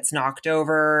unattended, it gets knocked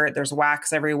over, there's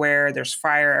wax everywhere, there's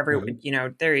fire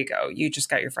everywhere, there you go. You just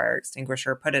got your fire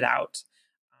extinguisher, put it out.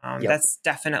 That's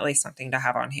definitely something to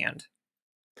have on hand.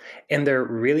 And they're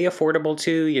really affordable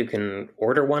too. You can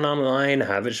order one online,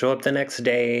 have it show up the next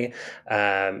day.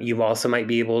 You also might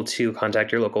be able to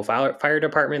contact your local fire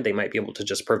department. They might be able to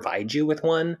just provide you with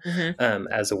one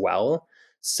as well.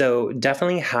 So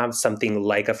definitely have something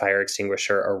like a fire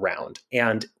extinguisher around.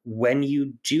 And when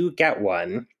you do get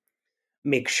one,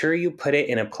 make sure you put it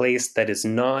in a place that is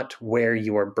not where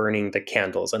you are burning the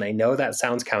candles. And I know that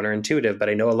sounds counterintuitive, but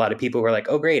I know a lot of people who are like,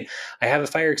 oh, great, I have a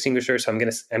fire extinguisher, so I'm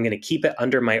going to keep it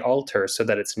under my altar so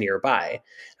that it's nearby.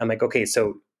 I'm like, okay,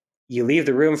 so you leave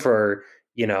the room for,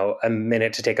 a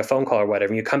minute to take a phone call or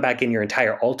whatever, and you come back in, your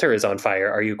entire altar is on fire.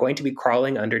 Are you going to be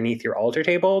crawling underneath your altar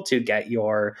table to get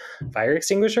your fire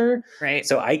extinguisher? Right.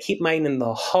 So I keep mine in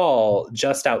the hall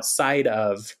just outside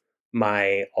of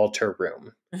my altar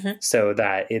room, so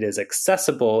that it is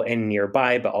accessible and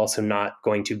nearby, but also not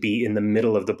going to be in the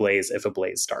middle of the blaze if a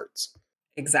blaze starts.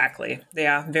 Exactly.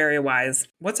 Yeah, very wise.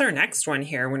 What's our next one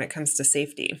here when it comes to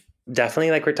safety?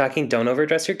 Definitely, like we're talking, don't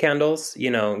overdress your candles.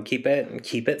 Keep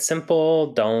it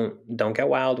simple. Don't get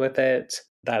wild with it.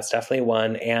 That's definitely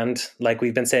one. And like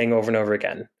we've been saying over and over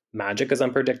again, magic is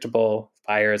unpredictable.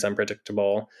 Fire is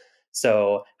unpredictable.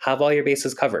 So have all your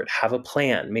bases covered, have a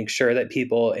plan, make sure that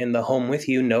people in the home with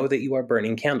you know that you are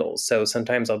burning candles. So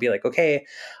sometimes I'll be like, okay,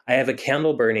 I have a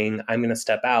candle burning, I'm going to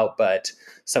step out, but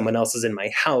someone else is in my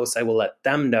house. I will let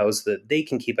them know so that they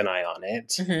can keep an eye on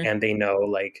it. And they know,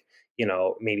 like,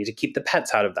 maybe to keep the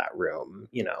pets out of that room,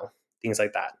 things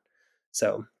like that.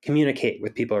 So communicate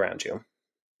with people around you.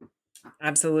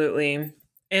 Absolutely.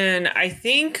 And I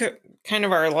think kind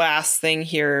of our last thing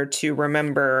here to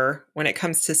remember when it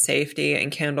comes to safety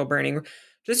and candle burning,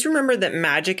 just remember that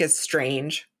magic is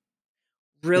strange.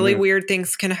 Really weird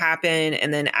things can happen.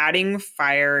 And then adding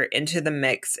fire into the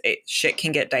mix, shit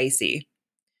can get dicey.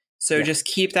 So just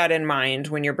keep that in mind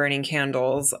when you're burning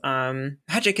candles.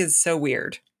 Magic is so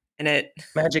weird. And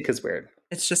magic is weird.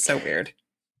 It's just so weird.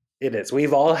 It is.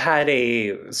 We've all had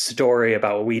a story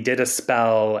about we did a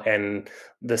spell, and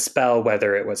the spell,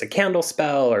 whether it was a candle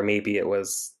spell or maybe it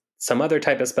was some other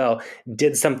type of spell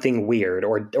did something weird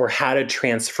or had a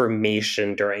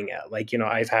transformation during it. Like,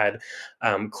 I've had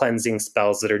cleansing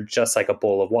spells that are just like a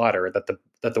bowl of water,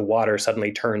 that the water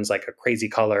suddenly turns like a crazy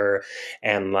color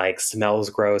and like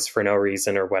smells gross for no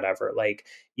reason or whatever. Like,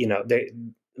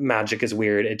 magic is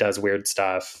weird. It does weird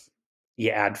stuff.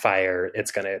 You add fire,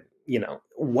 it's going to,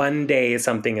 one day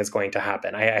something is going to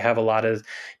happen. I have a lot of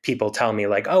people tell me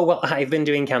like, oh, well, I've been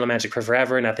doing candle magic for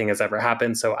forever. Nothing has ever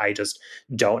happened. So I just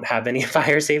don't have any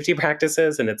fire safety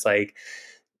practices. And it's like,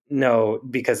 no,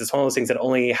 because it's one of those things that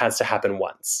only has to happen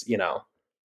once,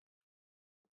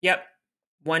 Yep.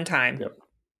 One time. Yep.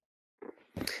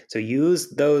 So use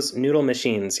those noodle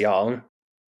machines, y'all.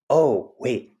 Oh,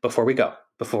 wait, before we go.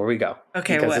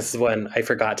 Okay, because this is one I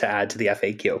forgot to add to the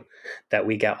FAQ that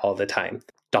we get all the time.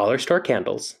 Dollar store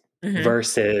candles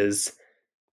versus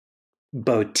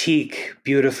boutique,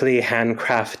 beautifully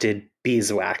handcrafted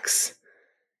beeswax.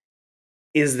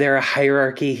 Is there a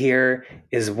hierarchy here?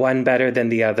 Is one better than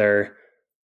the other?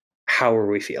 How are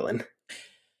we feeling?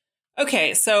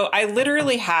 Okay, so I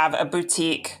literally have a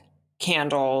boutique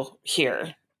candle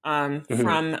here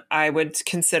from, I would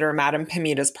consider Madame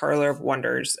Pimita's Parlor of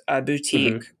Wonders, a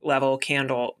boutique level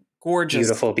candle. Gorgeous.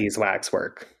 Beautiful beeswax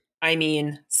work. I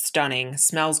mean, stunning.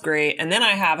 Smells great. And then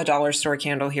I have a dollar store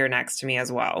candle here next to me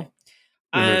as well.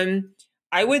 I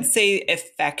would say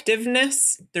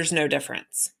effectiveness, there's no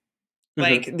difference.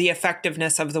 Like the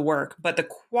effectiveness of the work, but the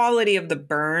quality of the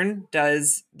burn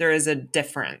there is a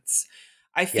difference.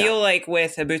 I feel like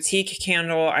with a boutique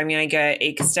candle, I mean, I get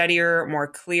a steadier, more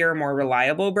clear, more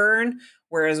reliable burn.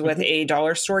 Whereas with a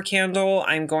dollar store candle,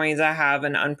 I'm going to have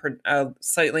a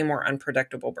slightly more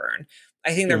unpredictable burn.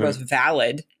 I think they're both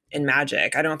valid in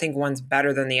magic. I don't think one's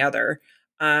better than the other.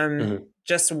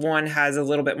 Just one has a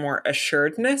little bit more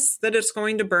assuredness that it's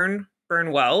going to burn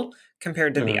well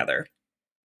compared to the other.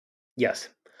 Yes.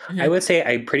 I would say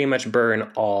I pretty much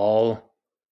burn all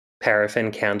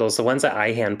paraffin candles. The ones that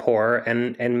I hand pour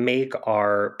and make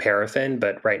are paraffin,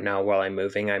 but right now while I'm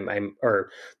moving, or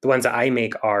the ones that I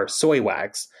make are soy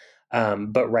wax.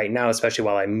 But right now, especially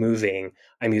while I'm moving,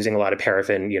 I'm using a lot of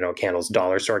paraffin, candles,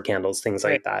 dollar store candles, things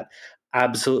like that.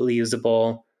 Absolutely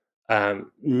usable.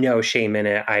 No shame in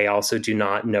it. I also do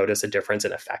not notice a difference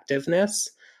in effectiveness.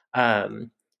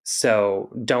 So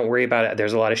don't worry about it.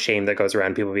 There's a lot of shame that goes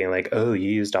around people being like, oh, you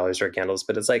use dollar store candles,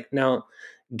 but it's like, no,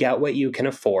 get what you can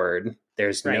afford.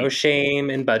 There's no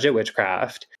shame in budget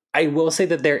witchcraft. I will say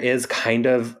that there is kind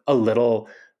of a little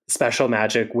special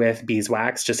magic with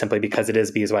beeswax, just simply because it is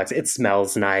beeswax. It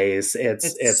smells nice.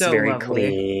 It's so very lovely.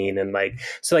 Clean. And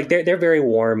they're very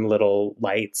warm little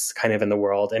lights kind of in the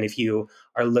world. And if you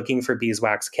are looking for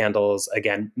beeswax candles,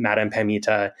 again, Madame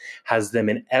Pimita has them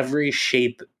in every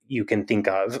shape you can think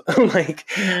of,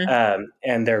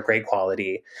 and they're great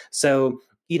quality. So,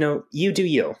 you do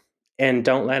you, and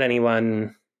don't let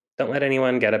anyone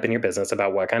get up in your business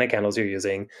about what kind of candles you're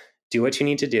using. Do what you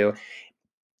need to do.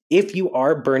 If you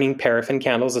are burning paraffin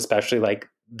candles, especially like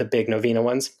the big novena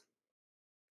ones,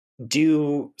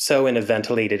 do so in a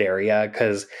ventilated area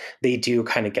because they do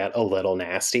kind of get a little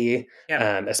nasty,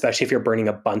 especially if you're burning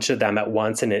a bunch of them at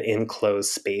once in an enclosed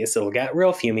space. It'll get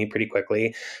real fumey pretty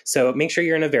quickly. So make sure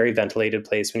you're in a very ventilated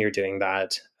place when you're doing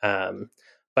that.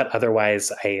 But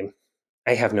otherwise, I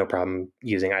have no problem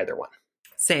using either one.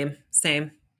 Same.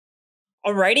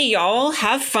 Alrighty, y'all.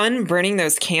 Have fun burning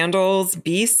those candles.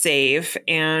 Be safe.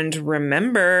 And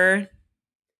remember,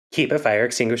 keep a fire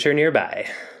extinguisher nearby.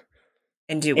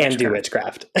 And do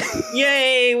witchcraft.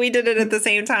 Yay, we did it at the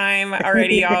same time.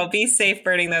 Alrighty, y'all. Be safe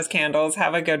burning those candles.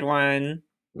 Have a good one.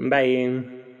 Bye.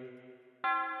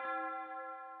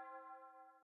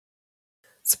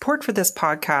 Support for this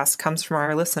podcast comes from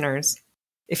our listeners.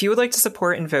 If you would like to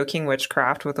support Invoking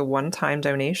Witchcraft with a one-time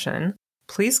donation,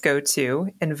 please go to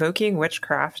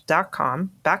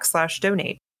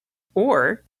invokingwitchcraft.com/donate.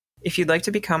 Or if you'd like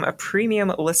to become a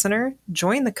premium listener,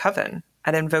 join the Coven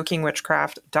at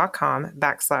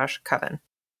invokingwitchcraft.com/coven.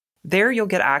 There you'll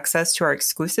get access to our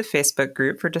exclusive Facebook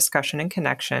group for discussion and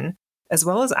connection, as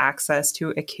well as access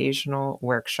to occasional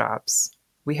workshops.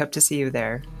 We hope to see you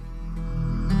there.